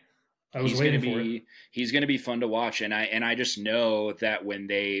waiting. He's going to be fun to watch, and I just know that when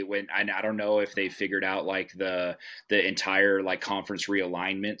I don't know if they figured out like the entire like conference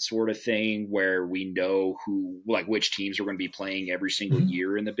realignment sort of thing where we know which teams are going to be playing every single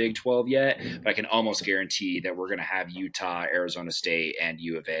year in the Big 12 yet, but I can almost guarantee that we're going to have Utah, Arizona State, and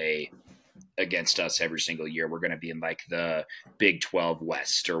U of A against us every single year. We're going to be in like the Big 12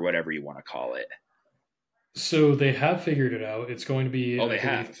 West or whatever you want to call it. So they have figured it out. It's going to be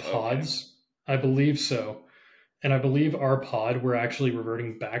pods. Okay. I believe so. And I believe our pod, we're actually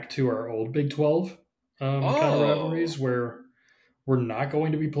reverting back to our old Big 12 kind of rivalries where we're not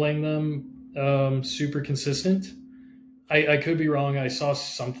going to be playing them super consistent. I could be wrong. I saw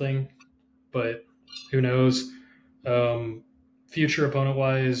something, but who knows? Future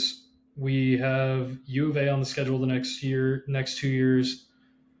opponent-wise, we have U of A on the schedule the next 2 years.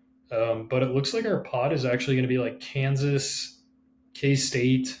 But it looks like our pod is actually going to be like Kansas,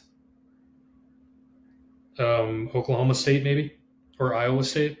 K-State, Oklahoma State maybe, or Iowa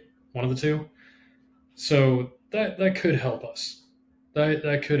State, one of the two. So that could help us.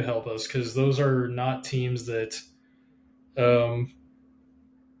 That could help us because those are not teams that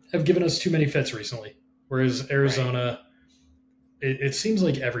have given us too many fits recently. Whereas Arizona, it seems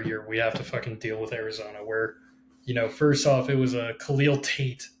like every year we have to fucking deal with Arizona where first off, it was a Khalil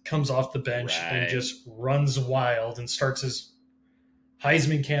Tate comes off the bench and just runs wild and starts his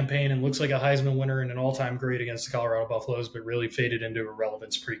Heisman campaign and looks like a Heisman winner and an all-time great against the Colorado Buffaloes, but really faded into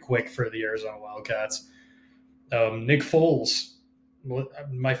irrelevance pretty quick for the Arizona Wildcats. Nick Foles,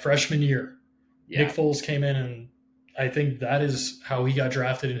 my freshman year, Nick Foles came in, and I think that is how he got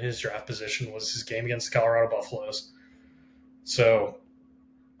drafted in his draft position was his game against the Colorado Buffaloes. So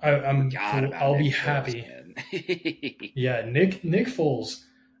I'll be happy. Yeah, Nick Foles,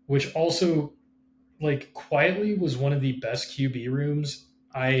 which also like quietly was one of the best QB rooms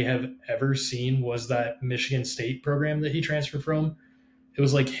I have ever seen, was that Michigan State program that he transferred from. It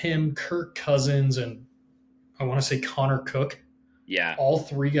was like him, Kirk Cousins, and I want to say Connor Cook. Yeah. All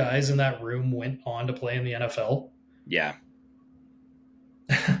three guys in that room went on to play in the NFL. Yeah.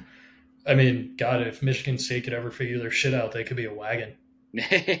 I mean, God, if Michigan State could ever figure their shit out, they could be a wagon.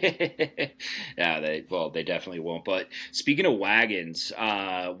 Yeah, they definitely won't. But speaking of wagons,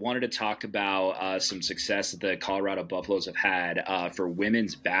 wanted to talk about some success that the Colorado Buffaloes have had for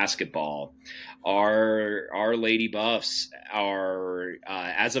women's basketball. Our Lady Buffs are,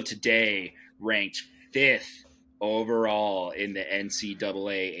 as of today, ranked 5th overall in the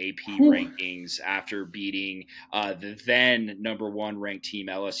NCAA AP rankings after beating the then number 1 ranked team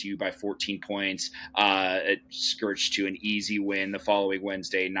LSU by 14 points. It skirts to an easy win the following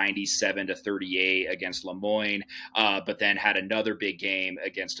Wednesday, 97-38 against Lemoyne, but then had another big game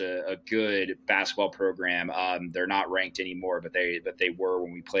against a good basketball program. They're not ranked anymore, but they were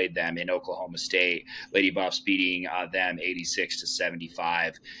when we played them in Oklahoma State. Lady Buffs beating them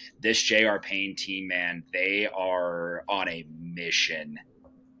 86-75. This J.R. Payne team, man, they are on a mission.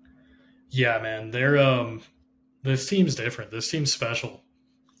 Yeah, man, they're this team's different. This team's special,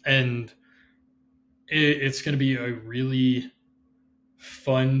 and it's going to be a really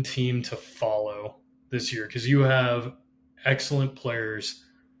fun team to follow this year because you have excellent players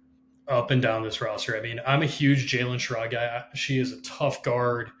up and down this roster. I mean, I'm a huge Jalen Schraw guy. She is a tough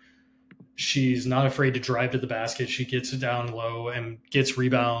guard. She's not afraid to drive to the basket. She gets it down low and gets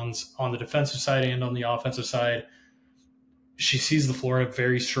rebounds on the defensive side and on the offensive side. She sees the floor in a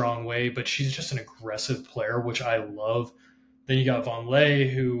very strong way, but she's just an aggressive player, which I love. Then you got Von Lay,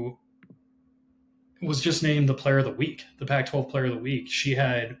 who was just named the player of the week, the Pac-12 player of the week. She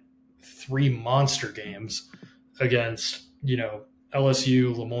had 3 monster games against,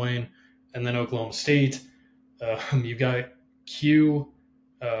 LSU, Lemoyne, and then Oklahoma State. You've got Q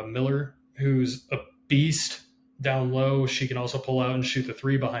Miller, who's a beast down low. She can also pull out and shoot the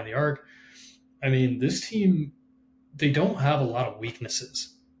 3 behind the arc. I mean, this team, they don't have a lot of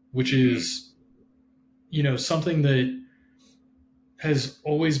weaknesses, which is, something that has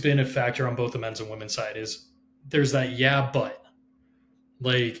always been a factor on both the men's and women's side is there's that but.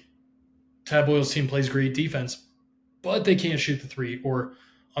 Like, Tad Boyle's team plays great defense, but they can't shoot the 3. Or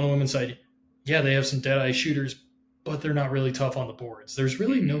on the women's side, they have some dead-eye shooters, but they're not really tough on the boards. There's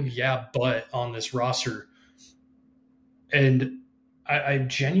really no but on this roster. And I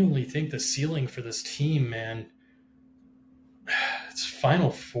genuinely think the ceiling for this team, man, it's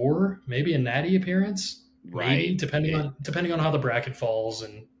Final Four, maybe a Natty appearance, maybe, depending on how the bracket falls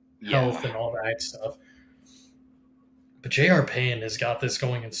and health and all that stuff. But J.R. Payne has got this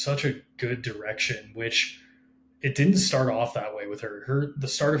going in such a good direction, which it didn't start off that way with her. The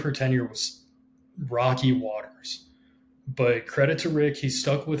start of her tenure was rocky waters. But credit to Rick, he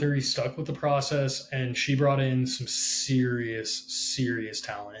stuck with her, he stuck with the process, and she brought in some serious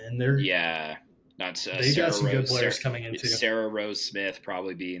talent. And they got some good players coming in too. Sarah Rose Smith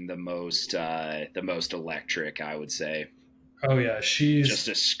probably being the most electric, I would say. Oh yeah, she's just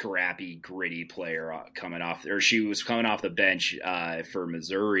a scrappy, gritty player she was coming off the bench for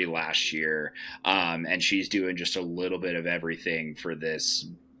Missouri last year, and she's doing just a little bit of everything for this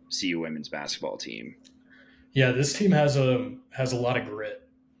CU women's basketball team. Yeah, this team has a lot of grit.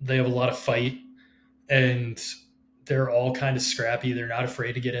 They have a lot of fight, and they're all kind of scrappy. They're not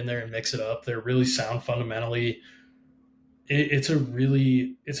afraid to get in there and mix it up. They're really sound fundamentally. It's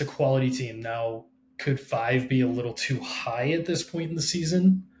a quality team. Now, could 5 be a little too high at this point in the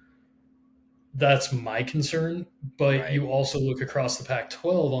season? That's my concern. But you also look across the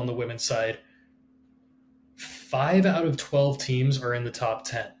Pac-12 on the women's side. 5 out of 12 teams are in the top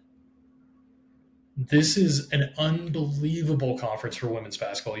 10. This is an unbelievable conference for women's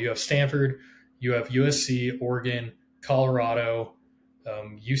basketball. You have Stanford, you have USC, Oregon, Colorado,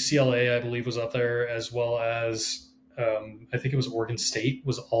 UCLA, I believe, was up there, as well as I think it was Oregon State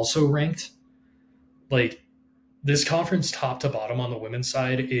was also ranked. Like, this conference top to bottom on the women's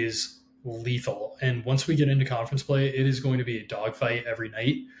side is lethal. And once we get into conference play, it is going to be a dogfight every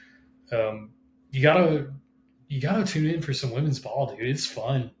night. You gotta tune in for some women's ball, dude. It's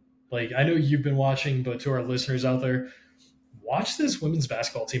fun. Like, I know you've been watching, but to our listeners out there, watch this women's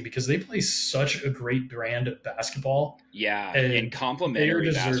basketball team because they play such a great brand of basketball. Yeah, and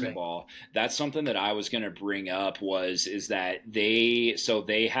complementary basketball. That's something that I was going to bring up is that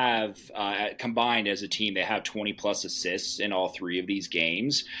they have combined as a team, they have 20 plus assists in all 3 of these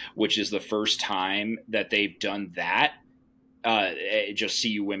games, which is the first time that they've done that, just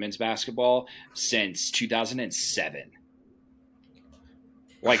CU women's basketball, since 2007.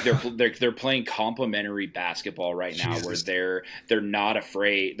 Like, they're playing complementary basketball right now, where they're not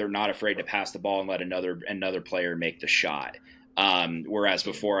afraid to pass the ball and let another player make the shot. Whereas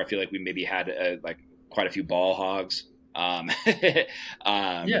before, I feel like we maybe had quite a few ball hogs.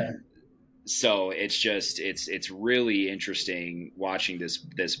 So it's really interesting watching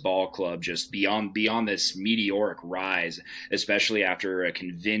this ball club just beyond this meteoric rise, especially after a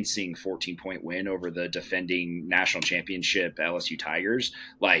convincing 14-point win over the defending national championship LSU Tigers.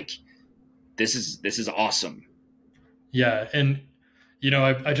 Like, this is awesome. Yeah, and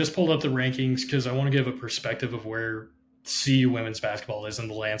I just pulled up the rankings because I want to give a perspective of where CU women's basketball is in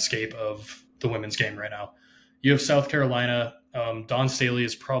the landscape of the women's game right now. You have South Carolina. Dawn Staley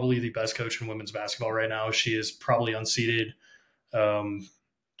is probably the best coach in women's basketball right now. She is probably unseated. Gino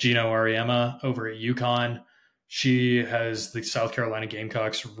Ariema over at UConn. She has the South Carolina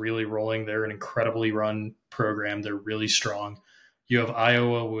Gamecocks really rolling. They're an incredibly run program. They're really strong. You have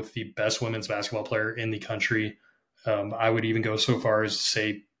Iowa with the best women's basketball player in the country. I would even go so far as to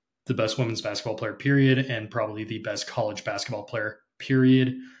say the best women's basketball player, period, and probably the best college basketball player,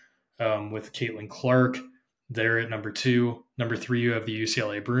 period, with Caitlin Clark. They're at number 2. Number 3, you have the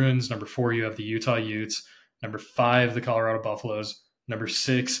UCLA Bruins. Number 4, you have the Utah Utes. Number 5, the Colorado Buffaloes. Number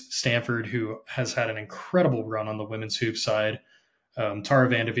 6, Stanford, who has had an incredible run on the women's hoop side. Tara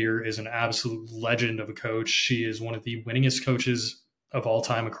Vanderveer is an absolute legend of a coach. She is one of the winningest coaches of all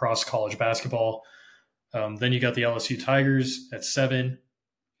time across college basketball. Then you got the LSU Tigers at 7.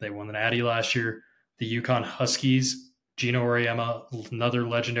 They won the Natty last year. The UConn Huskies, Gino Auriemma, another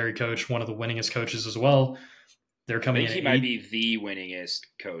legendary coach, one of the winningest coaches as well. They're coming in. He might be the winningest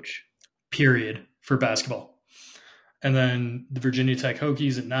coach, period, for basketball. And then the Virginia Tech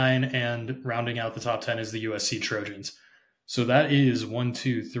Hokies at 9, and rounding out the top 10 is the USC Trojans. So that is 1,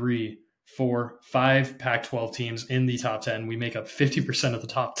 2, 3, 4, 5 Pac-12 teams in the top 10. We make up 50% of the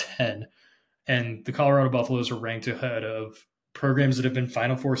top 10. And the Colorado Buffaloes are ranked ahead of programs that have been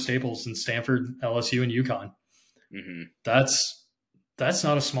Final Four staples in Stanford, LSU, and UConn. Mm-hmm. That's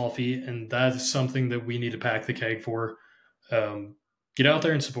not a small feat, and that is something that we need to pack the keg for. Get out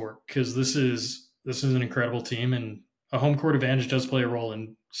there and support, because this is an incredible team, and a home court advantage does play a role.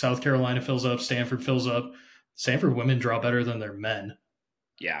 And South Carolina fills up, Stanford fills up. Stanford women draw better than their men.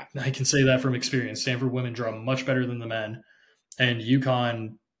 Yeah, I can say that from experience. Stanford women draw much better than the men, and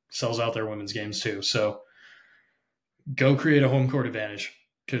UConn sells out their women's games too. So go create a home court advantage,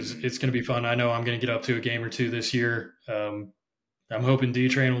 because it's going to be fun. I know I'm going to get up to a game or two this year. I'm hoping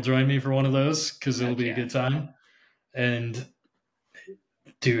D-Train will join me for one of those, because it'll be a good time. And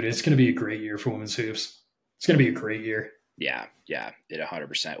dude, it's going to be a great year for women's hoops. It's going to be a great year. Yeah, it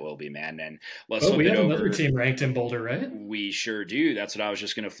 100% will be, man. And let's we have another team ranked in Boulder, right? We sure do. That's what I was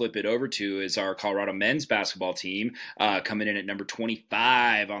just going to flip it over to, is our Colorado men's basketball team coming in at number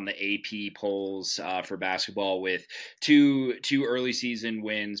 25 on the AP polls for basketball, with two early season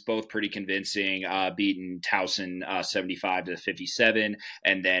wins, both pretty convincing, beating Towson 75-57,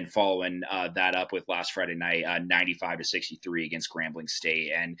 and then following that up with last Friday night 95-63 against Grambling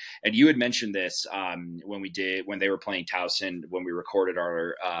State. And you had mentioned this when they were playing Towson, when we recorded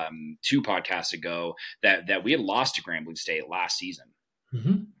our 2 podcasts ago, that we had lost to Grambling State last season.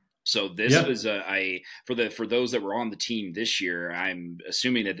 Mm-hmm. So this was for those that were on the team this year, I'm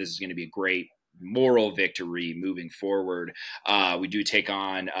assuming that this is going to be a great moral victory moving forward. We do take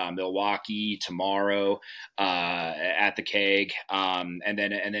on Milwaukee tomorrow at the Keg, and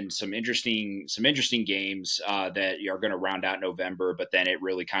then some interesting games that are going to round out November. But then it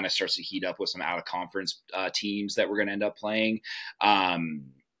really kind of starts to heat up with some out of conference teams that we're going to end up playing.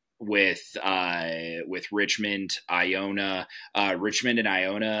 With Richmond, Iona. Richmond and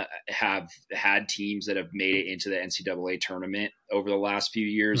Iona have had teams that have made it into the NCAA tournament over the last few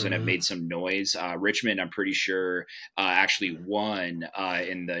years and have made some noise. Richmond, I'm pretty sure, actually won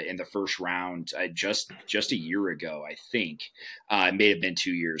in the first round just a year ago, I think. It may have been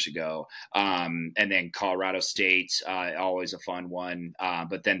 2 years ago. And then Colorado State, always a fun one.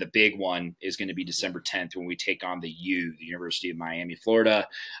 But then the big one is going to be December 10th when we take on the University of Miami, Florida,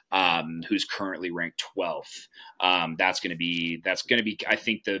 who's currently ranked 12th. That's going to be, I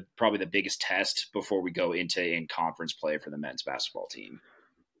think, probably the biggest test before we go into in-conference play for the men's basketball team.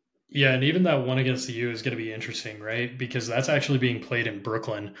 Yeah, and even that one against the U is going to be interesting, right? Because that's actually being played in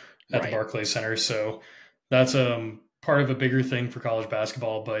Brooklyn at the Barclays Center. So that's part of a bigger thing for college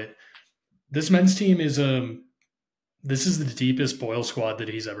basketball. But this men's team is this is the deepest Boyle squad that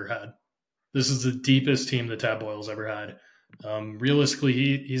he's ever had. This is the deepest team that Tad Boyle's ever had. Realistically,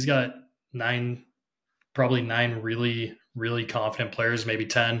 he's got probably nine really, really confident players, maybe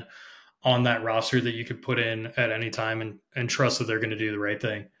 10 on that roster that you could put in at any time and trust that they're going to do the right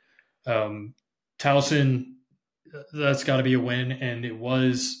thing. Towson, that's got to be a win. And it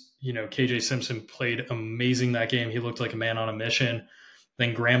was, KJ Simpson played amazing that game. He looked like a man on a mission.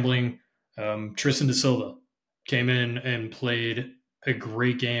 Then Grambling, Tristan Da Silva came in and played a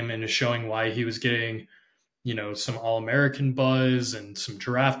great game and is showing why he was getting, some All-American buzz and some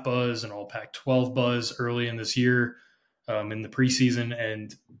draft buzz and all Pac-12 buzz early in this year in the preseason.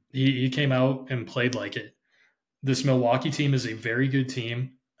 And he came out and played like it. This Milwaukee team is a very good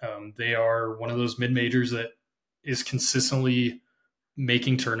team. They are one of those mid-majors that is consistently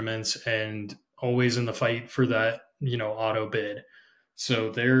making tournaments and always in the fight for that, auto bid. So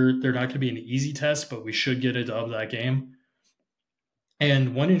they're not going to be an easy test, but we should get a dub that game.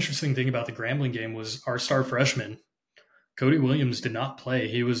 And one interesting thing about the Grambling game was our star freshman, Cody Williams, did not play.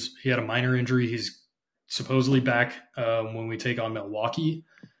 He had a minor injury. He's supposedly back when we take on Milwaukee,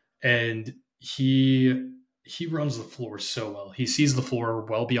 and he runs the floor so well. He sees the floor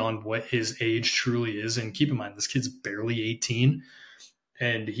well beyond what his age truly is. And keep in mind, this kid's barely 18,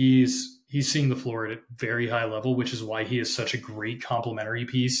 and he's seeing the floor at a very high level, which is why he is such a great complementary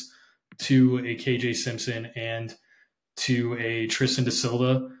piece to a KJ Simpson and to a Tristan Da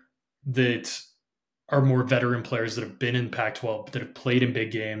Silva that are more veteran players that have been in Pac-12, that have played in big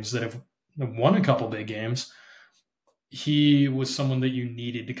games, that have won a couple big games. He was someone that you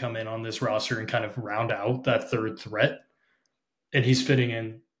needed to come in on this roster and kind of round out that third threat. And he's fitting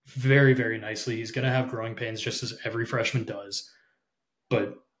in very, very nicely. He's going to have growing pains just as every freshman does.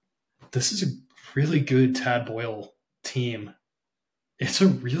 But this is a really good Tad Boyle team. It's a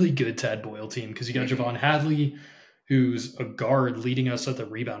really good Tad Boyle team because you got Javon Hadley, who's a guard leading us at the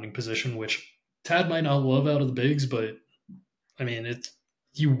rebounding position, which Tad might not love out of the bigs, but I mean,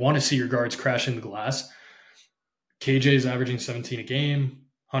 you want to see your guards crash into the glass. KJ is averaging 17 a game,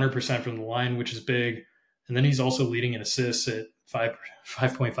 100% from the line, which is big. And then he's also leading in assists at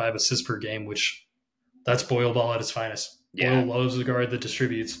 5.5 assists per game, which that's Boyle ball at its finest. Yeah. Boyle loves the guard that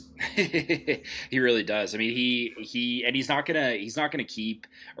distributes. He really does. I mean, he's not gonna keep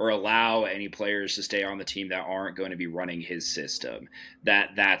or allow any players to stay on the team that aren't going to be running his system.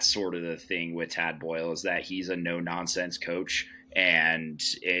 That's sort of the thing with Tad Boyle, is that he's a no nonsense coach, and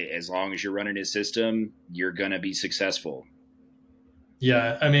as long as you're running his system, you're gonna be successful.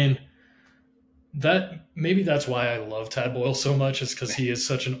 Yeah, I mean, that's why I love Tad Boyle so much, is because he is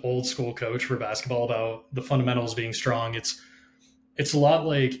such an old school coach for basketball about the fundamentals being strong. It's a lot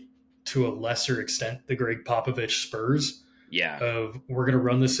like, to a lesser extent, the Greg Popovich Spurs. Yeah. Of, we're going to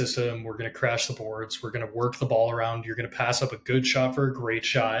run the system, we're going to crash the boards, we're going to work the ball around, you're going to pass up a good shot for a great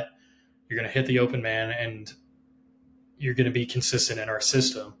shot, you're going to hit the open man, and you're going to be consistent in our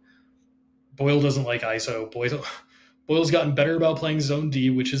system. Boyle doesn't like ISO. Boyle's gotten better about playing zone D,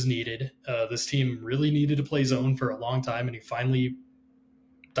 which is needed. This team really needed to play zone for a long time, and he finally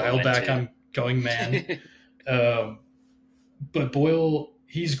dialed back on going man. But Boyle,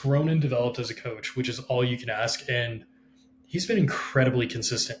 he's grown and developed as a coach, which is all you can ask, and he's been incredibly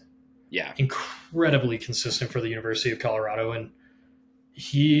consistent. Yeah. Incredibly consistent for the University of Colorado, and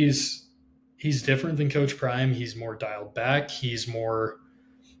he's different than Coach Prime. He's more dialed back. He's more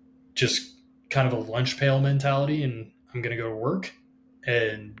just kind of a lunch pail mentality, and I'm going to go to work,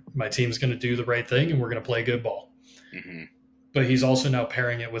 and my team's going to do the right thing, and we're going to play good ball. Mm-hmm. But he's also now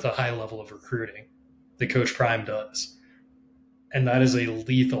pairing it with a high level of recruiting that Coach Prime does. And that is a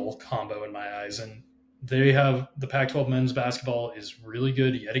lethal combo in my eyes. And they have the Pac-12 men's basketball is really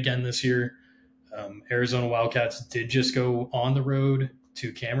good yet again this year. Arizona Wildcats did just go on the road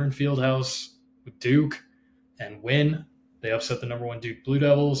to Cameron Fieldhouse with Duke and win. They upset the number 1 Duke Blue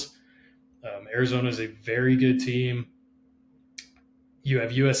Devils. Arizona is a very good team. You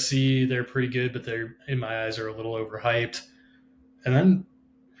have USC, they're pretty good, but they're, in my eyes, are a little overhyped. And then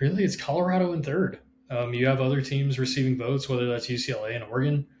really it's Colorado in third. You have other teams receiving votes, whether that's UCLA and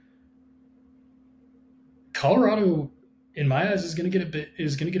Oregon. Colorado, in my eyes, is going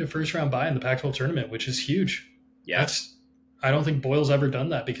to get a first round bye in the Pac-12 tournament, which is huge. Yeah, I don't think Boyle's ever done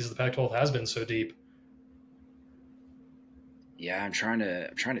that because the Pac-12 has been so deep. Yeah, I'm trying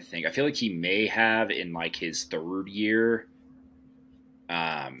to think. I feel like he may have in like his third year.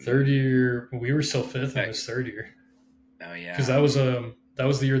 Third year, we were still fifth in his third year. Oh yeah, because that was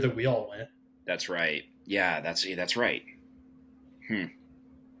the year that we all went. That's right. Yeah, that's right.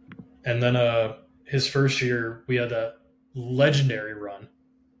 And then his first year, we had that legendary run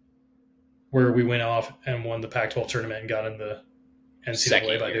where we went off and won the Pac-12 tournament and got in the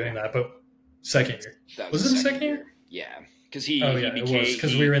NCAA by doing that. But second year, was it the second year? Yeah. Because it was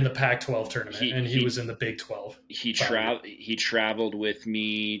because we were in the Pac-12 tournament and he was in the Big 12. He traveled with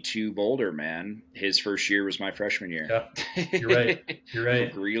me to Boulder, man. His first year was my freshman year. Yeah, you're right. You're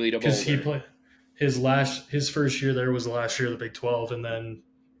right. Greeley to Boulder. Because he played his first year there was the last year of the Big 12, and then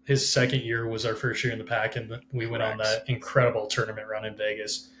his second year was our first year in the Pac, and we went on that incredible tournament run in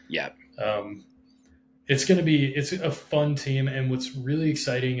Vegas. Yeah. It's a fun team, and what's really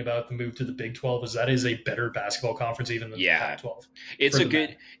exciting about the move to the Big 12 is that is a better basketball conference even than the Pac-12.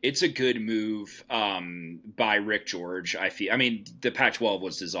 It's a good move by Rick George. I mean, the Pac-12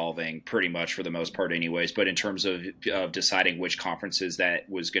 was dissolving pretty much for the most part, anyways. But in terms of deciding which conferences that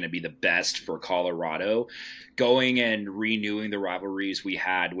was going to be the best for Colorado, going and renewing the rivalries we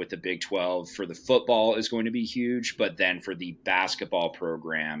had with the Big 12 for the football is going to be huge. But then for the basketball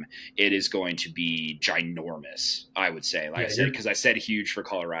program, it is going to be ginormous, I would say. Like I said, because I said huge for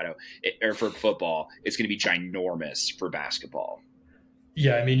Colorado or for football, it's going to be ginormous for basketball.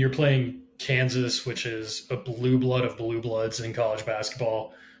 Yeah, I mean, you're playing Kansas, which is a blue blood of blue bloods in college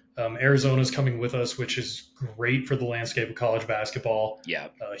basketball. Arizona's coming with us, which is great for the landscape of college basketball. Yeah.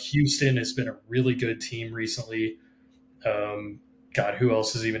 Houston has been a really good team recently. God, who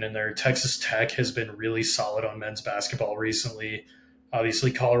else is even in there? Texas Tech has been really solid on men's basketball recently.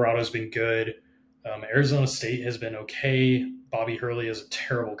 Obviously, Colorado's been good. Arizona State has been okay. Bobby Hurley is a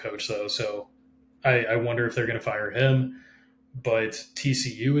terrible coach, though, so I wonder if they're going to fire him. But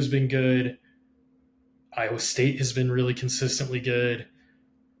TCU has been good. Iowa State has been really consistently good.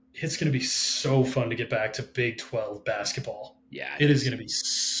 It's going to be so fun to get back to Big 12 basketball. Yeah, it is going to be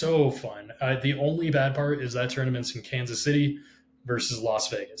so fun. The only bad part is that tournament's in Kansas City versus Las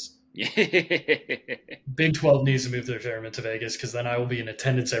Vegas. Big 12 needs to move their tournament to Vegas because then I will be in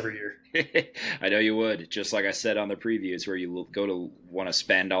attendance every year. I know you would. Just like I said on the previews, where you go to want to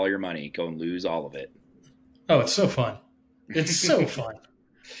spend all your money, go and lose all of it. Oh, it's so fun. It's so fun.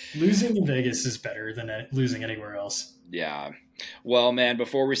 Losing in Vegas is better than losing anywhere else. Yeah. Well, man,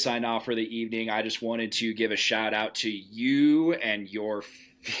 before we sign off for the evening, I just wanted to give a shout out to you and your.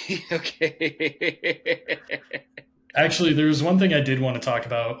 Okay. Actually, there was one thing I did want to talk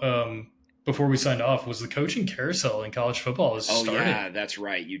about before we signed off was the coaching carousel in college football has started. Oh, yeah, that's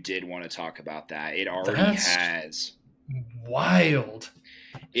right. You did want to talk about that. It already has. Wild.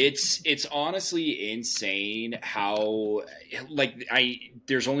 It's honestly insane how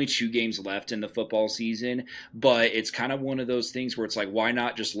there's only 2 games left in the football season, but it's kind of one of those things where it's like, why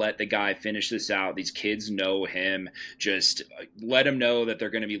not just let the guy finish this out? These kids know him. Just let him know that they're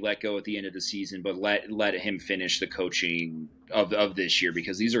going to be let go at the end of the season, but let him finish the coaching of this year,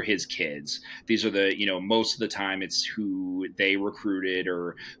 because these are his kids. These are the, most of the time it's who they recruited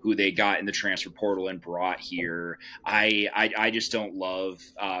or who they got in the transfer portal and brought here. I just don't love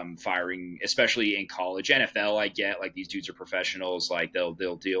firing, especially in college. NFL, I get, like, these dudes are professionals, like they'll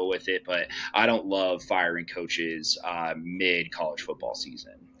deal with it, but I don't love firing coaches mid college football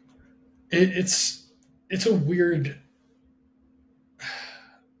season. It's a weird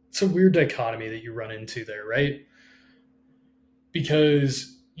dichotomy that you run into there, right?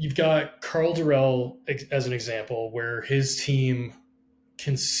 Because you've got Carl Durrell as an example, where his team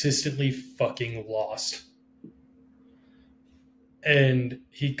consistently fucking lost. And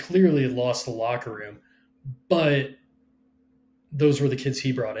he clearly had lost the locker room, but those were the kids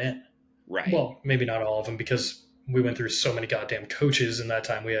he brought in. Right. Well, maybe not all of them, because we went through so many goddamn coaches in that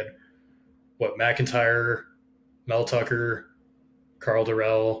time. We had, McIntyre, Mel Tucker, Carl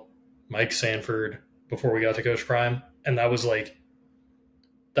Durrell, Mike Sanford, before we got to Coach Prime. And that was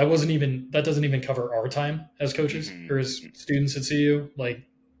that doesn't even cover our time as coaches or as students at CU. Like,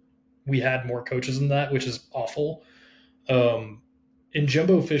 we had more coaches than that, which is awful. In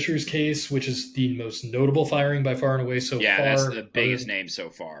Jumbo Fisher's case, which is the most notable firing by far and away so far. Yeah, that's the biggest name so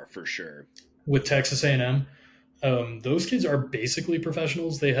far, for sure. With Texas A&M. Those kids are basically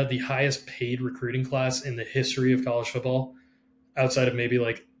professionals. They had the highest paid recruiting class in the history of college football, outside of maybe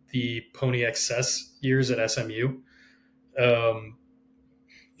like the Pony Excess years at SMU. I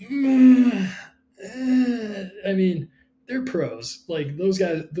mean, they're pros. Like,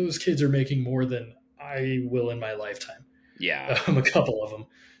 those kids are making more than I will in my lifetime. Yeah. A couple of them.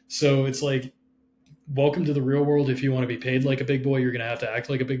 So it's like, welcome to the real world. If you want to be paid like a big boy, you're going to have to act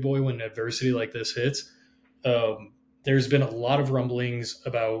like a big boy when adversity like this hits. There's been a lot of rumblings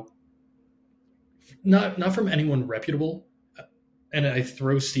about, not from anyone reputable, and I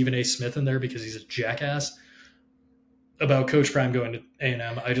throw Stephen A. Smith in there because he's a jackass, about Coach Prime going to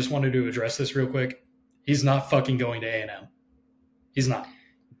A&M. I just wanted to address this real quick. He's not fucking going to A&M. He's not.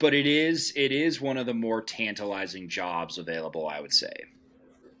 But it is one of the more tantalizing jobs available, I would say.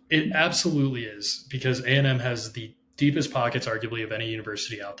 It absolutely is, because A&M has the deepest pockets, arguably, of any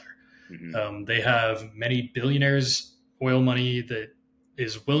university out there. Mm-hmm. They have many billionaires, oil money that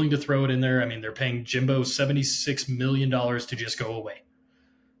is willing to throw it in there. I mean, they're paying Jimbo $76 million to just go away,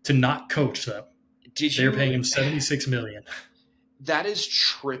 to not coach them. They're paying him $76 million. That is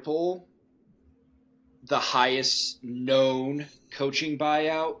triple the highest known coaching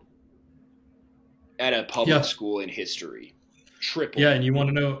buyout at a public school in history. Triple. Yeah, and you want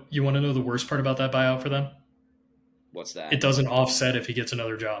to know the worst part about that buyout for them? What's that? It doesn't offset if he gets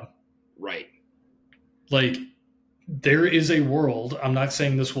another job. Right. Like, there is a world, I'm not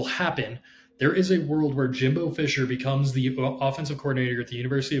saying this will happen, there is a world where Jimbo Fisher becomes the offensive coordinator at the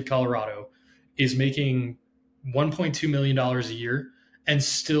University of Colorado, is making $1.2 million a year, and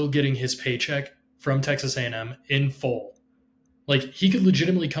still getting his paycheck from Texas A&M in full. Like, he could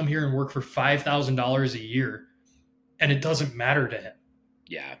legitimately come here and work for $5,000 a year, and it doesn't matter to him.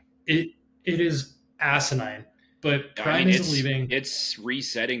 Yeah. It is asinine. But Prime isn't leaving. It's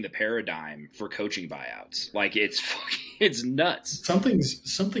resetting the paradigm for coaching buyouts. Like, it's nuts.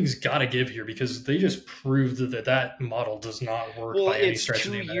 Something's got to give here, because they just proved that model does not work by any stretch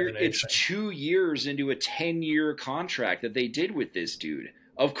of the imagination. It's 2 years into a 10-year contract that they did with this dude.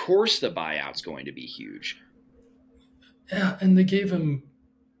 Of course the buyout's going to be huge. Yeah, and they gave him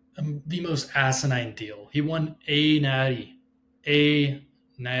the most asinine deal. He won a natty.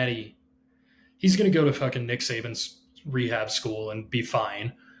 He's going to go to fucking Nick Saban's rehab school and be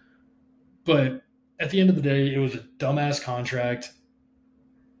fine. But at the end of the day, it was a dumbass contract.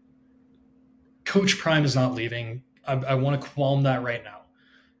 Coach Prime is not leaving. I want to qualm that right now.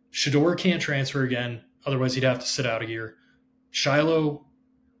 Shador can't transfer again. Otherwise, he'd have to sit out a year. Shiloh,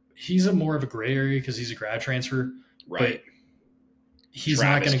 he's a more of a gray area because he's a grad transfer. Right. But he's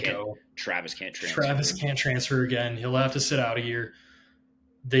not going to go. Travis can't transfer. Travis can't transfer again. He'll have to sit out a year.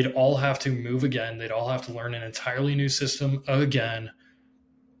 They'd all have to move again. They'd all have to learn an entirely new system again.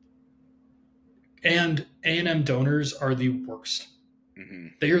 And A&M donors are the worst. Mm-hmm.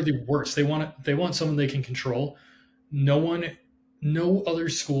 They are the worst. They want someone they can control. No other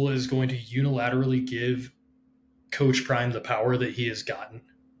school is going to unilaterally give Coach Prime the power that he has gotten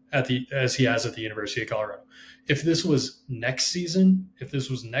as he has at the University of Colorado. If this was next season, if this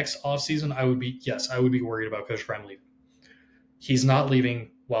was next offseason, I would be worried about Coach Prime leaving. He's not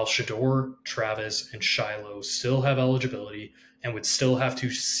leaving while Shador, Travis, and Shiloh still have eligibility and would still have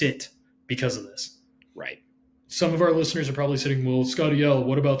to sit because of this. Right. Some of our listeners are probably sitting, well, Scotty L,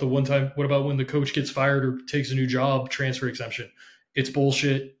 what about when the coach gets fired or takes a new job, transfer exemption? It's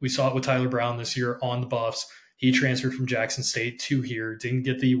bullshit. We saw it with Tyler Brown this year on the Buffs. He transferred from Jackson State to here, didn't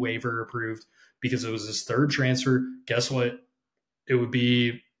get the waiver approved because it was his third transfer. Guess what? It would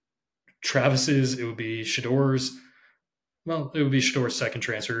be Travis's, it would be Shador's. Well, it would be Shador's second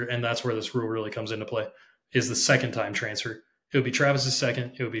transfer, and that's where this rule really comes into play, is the second time transfer. It would be Travis's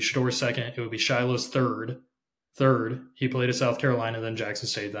second. It would be Shador's second. It would be Shiloh's third. He played at South Carolina, then Jackson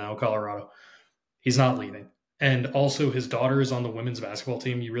State, now Colorado. He's not leaving. And also his daughter is on the women's basketball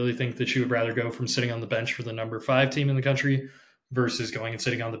team. You really think that she would rather go from sitting on the bench for the number 5 team in the country versus going and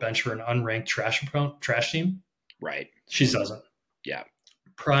sitting on the bench for an unranked trash team? Right. She doesn't. Yeah.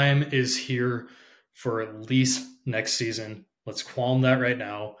 Prime is here for at least next season. Let's qualm that right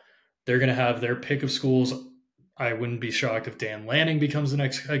now. They're going to have their pick of schools. I wouldn't be shocked if Dan Lanning becomes the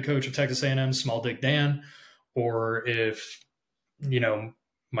next head coach of Texas A&M, Small Dick Dan, or if,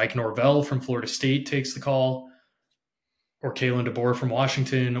 Mike Norvell from Florida State takes the call, or Kalen DeBoer from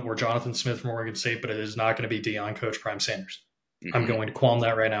Washington, or Jonathan Smith from Oregon State, but it is not going to be Deion Coach Prime Sanders. Mm-hmm. I'm going to qualm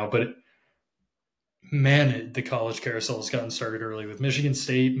that right now. But, man, the college carousel has gotten started early with Michigan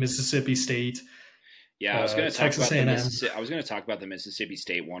State, Mississippi State. Yeah, I was going to talk about I was going to talk about the Mississippi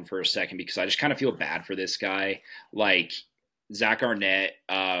State one for a second because I just kind of feel bad for this guy. Like, Zach Arnett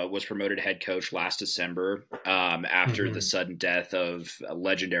was promoted head coach last December after the sudden death of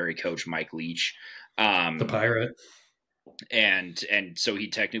legendary coach Mike Leach. The Pirate. And so he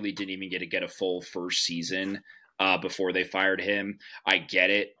technically didn't even get a full first season before they fired him. I get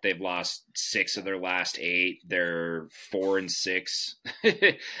it. They've lost 6 of their last 8. They're 4-6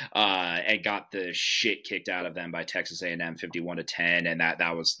 and got the shit kicked out of them by Texas A&M 51-10. And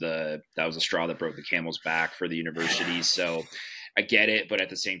that was the straw that broke the camel's back for the university. So I get it. But at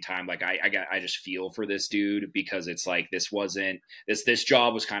the same time, like I just feel for this dude because it's like, this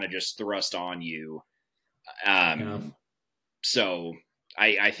job was kind of just thrust on you. So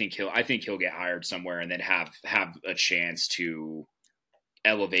I think he'll get hired somewhere and then have a chance to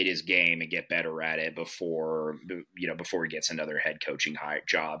elevate his game and get better at it before he gets another head coaching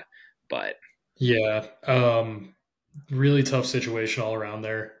job. But yeah, really tough situation all around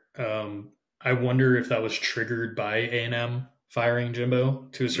there. I wonder if that was triggered by A&M firing Jimbo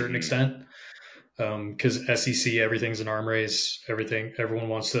to a certain extent. Because SEC, everything's an arm race. Everyone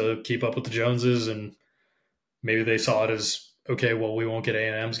wants to keep up with the Joneses, and maybe they saw it as, okay, well, we won't get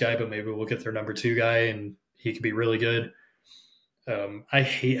A&M's guy, but maybe we'll get their number 2 guy, and he could be really good. I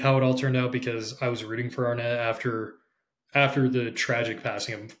hate how it all turned out because I was rooting for Arnett after the tragic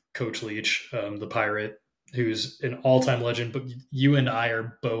passing of Coach Leach, the Pirate, who's an all-time legend. But you and I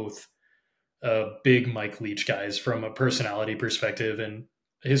are both big Mike Leach guys from a personality perspective, and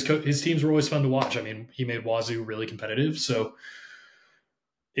his teams were always fun to watch. I mean, he made Wazoo really competitive, so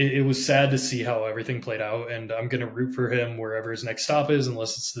it was sad to see how everything played out, and I'm going to root for him wherever his next stop is,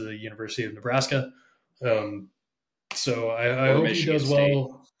 unless it's the University of Nebraska. So I hope he does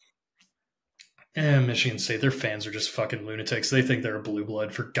well. And Michigan State, their fans are just fucking lunatics. They think they're a blue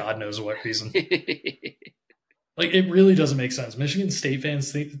blood for God knows what reason. Like, it really doesn't make sense. Michigan State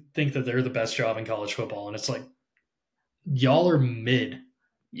fans think that they're the best job in college football, and it's like, y'all are mid,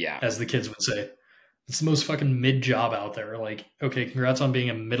 as the kids would say. It's the most fucking mid job out there. Like, okay, congrats on being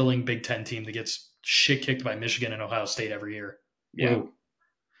a middling Big Ten team that gets shit kicked by Michigan and Ohio State every year. Yeah. Whoa.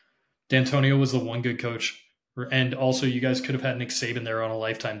 D'Antonio was the one good coach. And also, you guys could have had Nick Saban there on a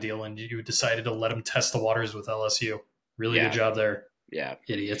lifetime deal, and you decided to let him test the waters with LSU. Really good job there. Yeah.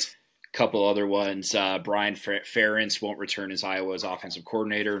 Idiots. Couple other ones. Brian Ferentz won't return as Iowa's offensive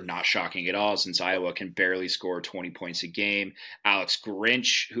coordinator. Not shocking at all, since Iowa can barely score 20 points a game. Alex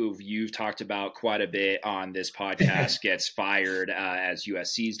Grinch, who you've talked about quite a bit on this podcast, gets fired as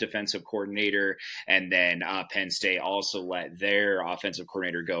USC's defensive coordinator. And then Penn State also let their offensive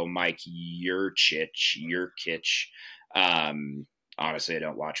coordinator go, Mike Yurcich. Honestly, I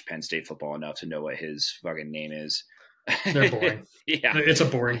don't watch Penn State football enough to know what his fucking name is. They're boring. Yeah. It's a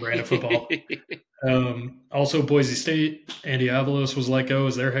boring brand of football. Also, Boise State, Andy Avalos was let go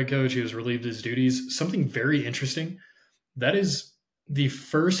as their head coach. He was relieved of his duties. Something very interesting. That is the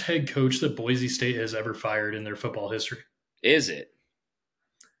first head coach that Boise State has ever fired in their football history. Is it?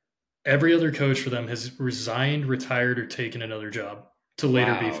 Every other coach for them has resigned, retired, or taken another job to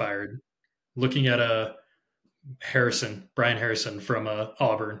later be fired. Looking at Brian Harrison from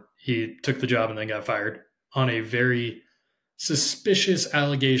Auburn, he took the job and then got fired on a very suspicious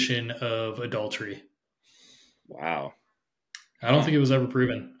allegation of adultery. Wow. I don't think it was ever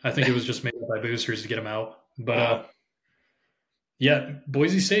proven. I think it was just made up by boosters to get him out. But yeah,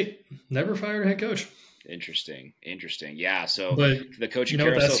 Boise State never fired a head coach. Interesting. Yeah. So but the coaching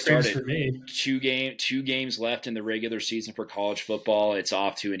carousel started. Two games left in the regular season for college football. It's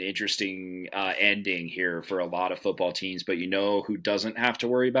off to an interesting ending here for a lot of football teams. But you know who doesn't have to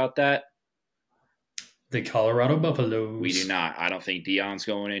worry about that? The Colorado Buffaloes. We do not. I don't think Deion's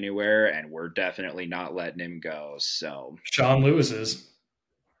going anywhere, and we're definitely not letting him go. So Sean Lewis is.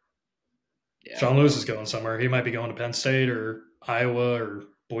 Yeah. Sean Lewis is going somewhere. He might be going to Penn State or Iowa or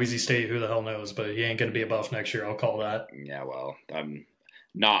Boise State. Who the hell knows? But he ain't going to be a Buff next year. I'll call that. Yeah, well, I'm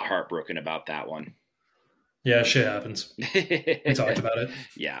not heartbroken about that one. Yeah, shit happens. We talked about it.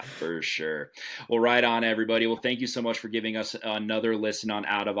 Yeah, for sure. Well, right on, everybody. Well, thank you so much for giving us another listen on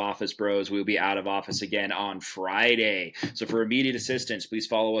Out of Office Bros. We'll be out of office again on Friday. So for immediate assistance, please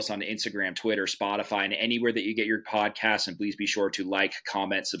follow us on Instagram, Twitter, Spotify, and anywhere that you get your podcasts. And please be sure to like,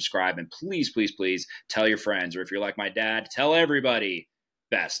 comment, subscribe, and please, please, please tell your friends. Or if you're like my dad, tell everybody.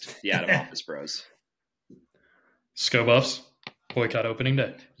 Best, the Out of Office Bros. Sco Buffs, boycott opening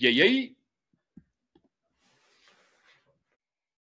day. Yeah.